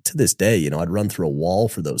to this day, I'd run through a wall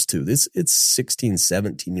for those two. It's 16,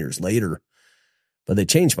 17 years later, but they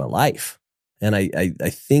changed my life. And I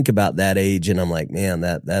think about that age, and I'm like, man,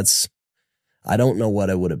 that's, I don't know what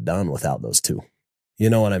I would have done without those two. You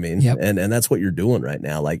know what I mean? Yep. And that's what you're doing right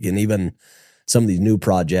now. Like, and even some of these new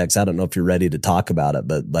projects, I don't know if you're ready to talk about it,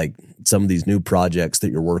 but like some of these new projects that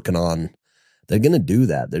you're working on, they're going to do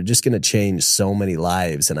that. They're just going to change so many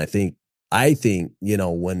lives. And I think,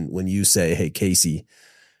 when you say, hey, Casey,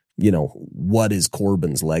 what is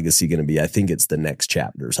Corbin's legacy going to be? I think it's the next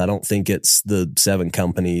chapters. I don't think it's the 7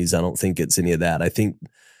 companies. I don't think it's any of that. I think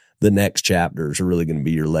the next chapters are really going to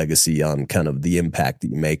be your legacy on kind of the impact that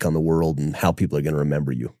you make on the world and how people are going to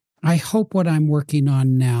remember you. I hope what I'm working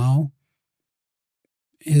on now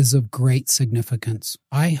is of great significance.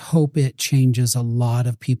 I hope it changes a lot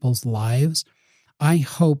of people's lives. I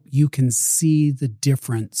hope you can see the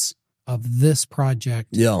difference of this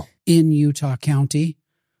project in Utah County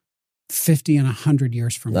 50 and 100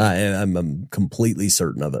 years from now. I'm completely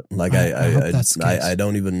certain of it. Like I hope that's the case. I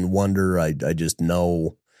don't even wonder. I just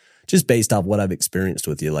know, just based off what I've experienced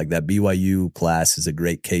with you, like that BYU class is a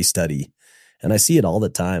great case study. And I see it all the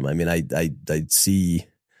time. I mean, I see,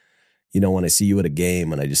 when I see you at a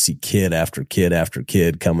game and I just see kid after kid after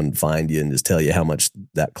kid come and find you and just tell you how much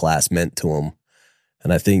that class meant to them.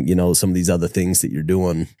 And I think, some of these other things that you're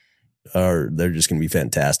doing they're just going to be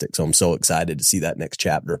fantastic. So I'm so excited to see that next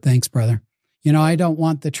chapter. Thanks, brother. I don't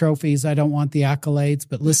want the trophies. I don't want the accolades,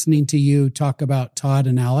 but listening to you talk about Todd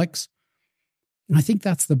and Alex, I think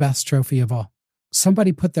that's the best trophy of all.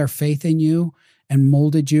 Somebody put their faith in you and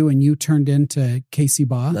molded you, and you turned into Casey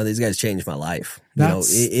Baugh. No, these guys changed my life.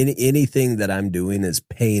 Anything that I'm doing is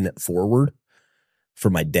paying it forward. For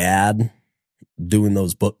my dad doing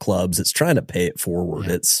those book clubs, it's trying to pay it forward.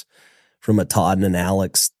 Yeah. It's from a Todd and an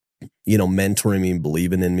Alex, mentoring me and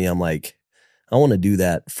believing in me. I'm like, I want to do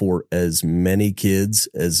that for as many kids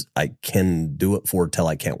as I can do it for till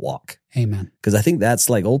I can't walk. Amen. Because I think that's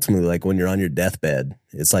like ultimately like when you're on your deathbed,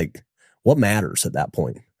 it's like what matters at that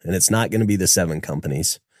point. And it's not going to be the 7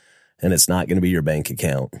 companies, and it's not going to be your bank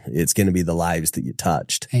account. It's going to be the lives that you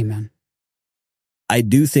touched. Amen. I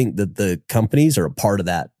do think that the companies are a part of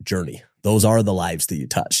that journey. Those are the lives that you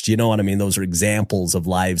touched. You know what I mean? Those are examples of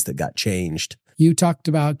lives that got changed. You talked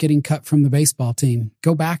about getting cut from the baseball team.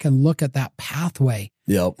 Go back and look at that pathway.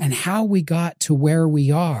 Yep. And how we got to where we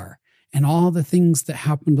are and all the things that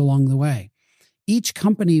happened along the way. Each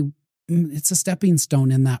company, it's a stepping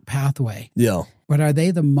stone in that pathway. Yeah. But are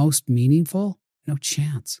they the most meaningful? No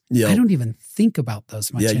chance. Yeah. I don't even think about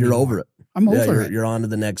those much anymore. You're over it. I'm over it. You're on to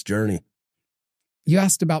the next journey. You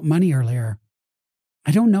asked about money earlier.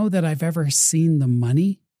 I don't know that I've ever seen the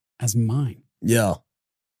money as mine. Yeah.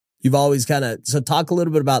 You've always so talk a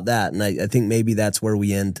little bit about that. And I think maybe that's where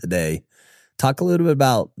we end today. Talk a little bit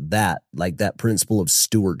about that, like that principle of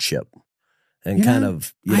stewardship and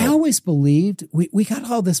I always believed we got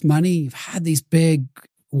all this money. You've had these big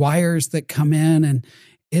wires that come in and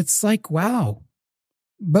it's like, wow,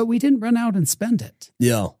 but we didn't run out and spend it.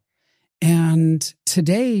 Yeah. And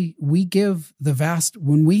today we give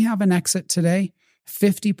when we have an exit today,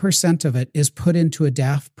 50% of it is put into a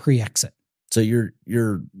DAF pre-exit. So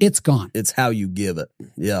it's gone. It's how you give it.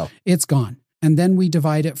 Yeah. It's gone. And then we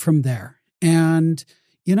divide it from there. And,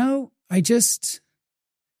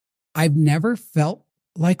 I've never felt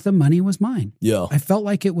like the money was mine. Yeah. I felt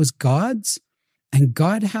like it was God's, and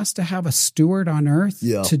God has to have a steward on earth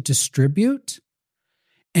to distribute.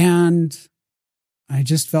 And I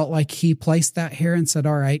just felt like he placed that here and said,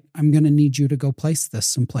 all right, I'm going to need you to go place this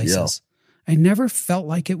some places. Yeah. I never felt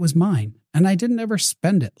like it was mine. And I didn't ever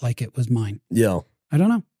spend it like it was mine. Yeah. I don't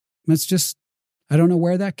know. It's just, I don't know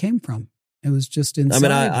where that came from. It was just inside.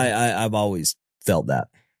 I've always felt that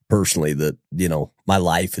personally, that, my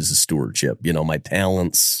life is a stewardship, my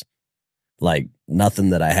talents, like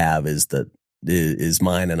nothing that I have is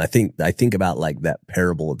mine. And I think about like that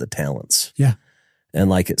parable of the talents. Yeah. And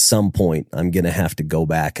like at some point I'm going to have to go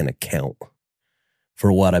back and account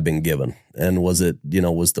for what I've been given. And was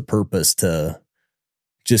the purpose to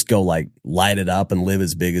just go like light it up and live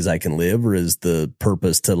as big as I can live? Or is the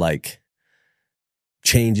purpose to like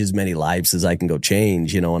change as many lives as I can go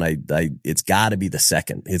change, and it's gotta be the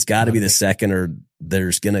second. It's gotta be the second, or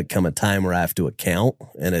there's going to come a time where I have to account.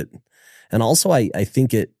 And also I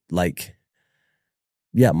think it like,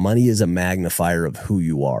 yeah, money is a magnifier of who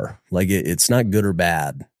you are. Like it's not good or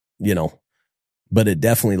bad, but it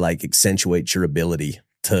definitely like accentuates your ability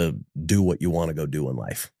to do what you want to go do in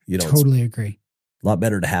life. Totally agree. A lot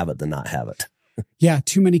better to have it than not have it. Yeah,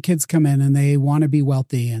 too many kids come in and they want to be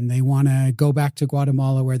wealthy and they want to go back to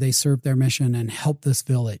Guatemala where they served their mission and help this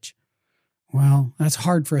village. Well, that's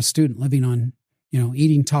hard for a student living on,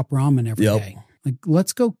 eating top ramen every day. Like,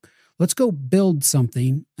 let's go build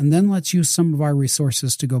something, and then let's use some of our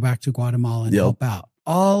resources to go back to Guatemala and help out,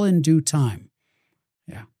 all in due time.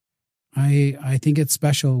 Yeah. I think it's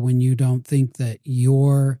special when you don't think that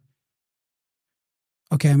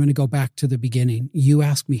okay, I'm going to go back to the beginning. You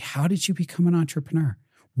asked me, how did you become an entrepreneur?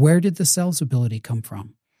 Where did the sales ability come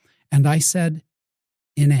from? And I said,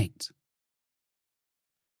 innate.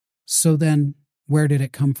 So then where did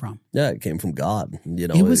it come from? Yeah, it came from God.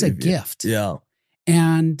 It was a gift. Yeah.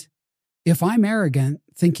 And if I'm arrogant,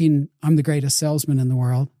 thinking I'm the greatest salesman in the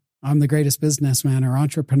world, I'm the greatest businessman or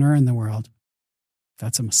entrepreneur in the world,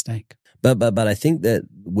 that's a mistake. But I think that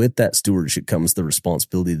with that stewardship comes the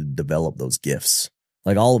responsibility to develop those gifts.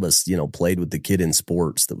 Like all of us, played with the kid in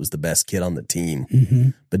sports that was the best kid on the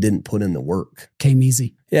team, but didn't put in the work. Came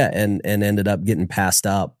easy. Yeah, and ended up getting passed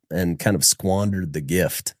up and kind of squandered the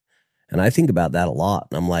gift. And I think about that a lot.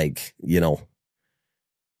 And I'm like,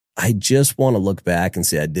 I just want to look back and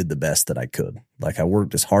say I did the best that I could. Like I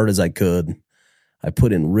worked as hard as I could. I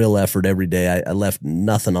put in real effort every day. I left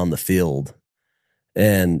nothing on the field.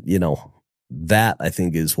 And, that I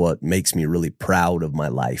think is what makes me really proud of my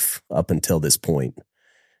life up until this point.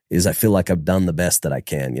 Is I feel like I've done the best that I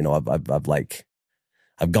can.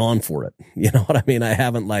 I've gone for it. You know what I mean? I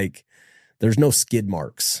haven't there's no skid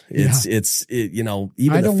marks. Even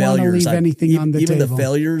I don't the failures, leave anything on the even table. the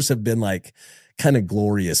failures have been kind of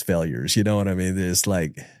glorious failures. You know what I mean? It's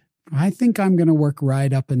I think I'm going to work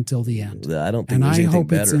right up until the end. I don't think and there's I anything hope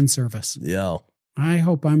better. it's in service. Yeah. I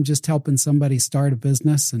hope I'm just helping somebody start a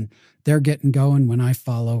business and they're getting going when I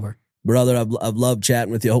fall over. Brother, I've loved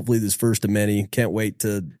chatting with you. Hopefully this first of many. Can't wait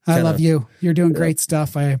to I love you. You're doing great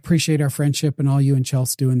stuff. I appreciate our friendship and all you and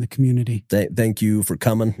Chelsea do in the community. Thank you for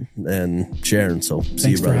coming and sharing. So see you,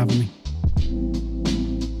 Thanks for brother. having me.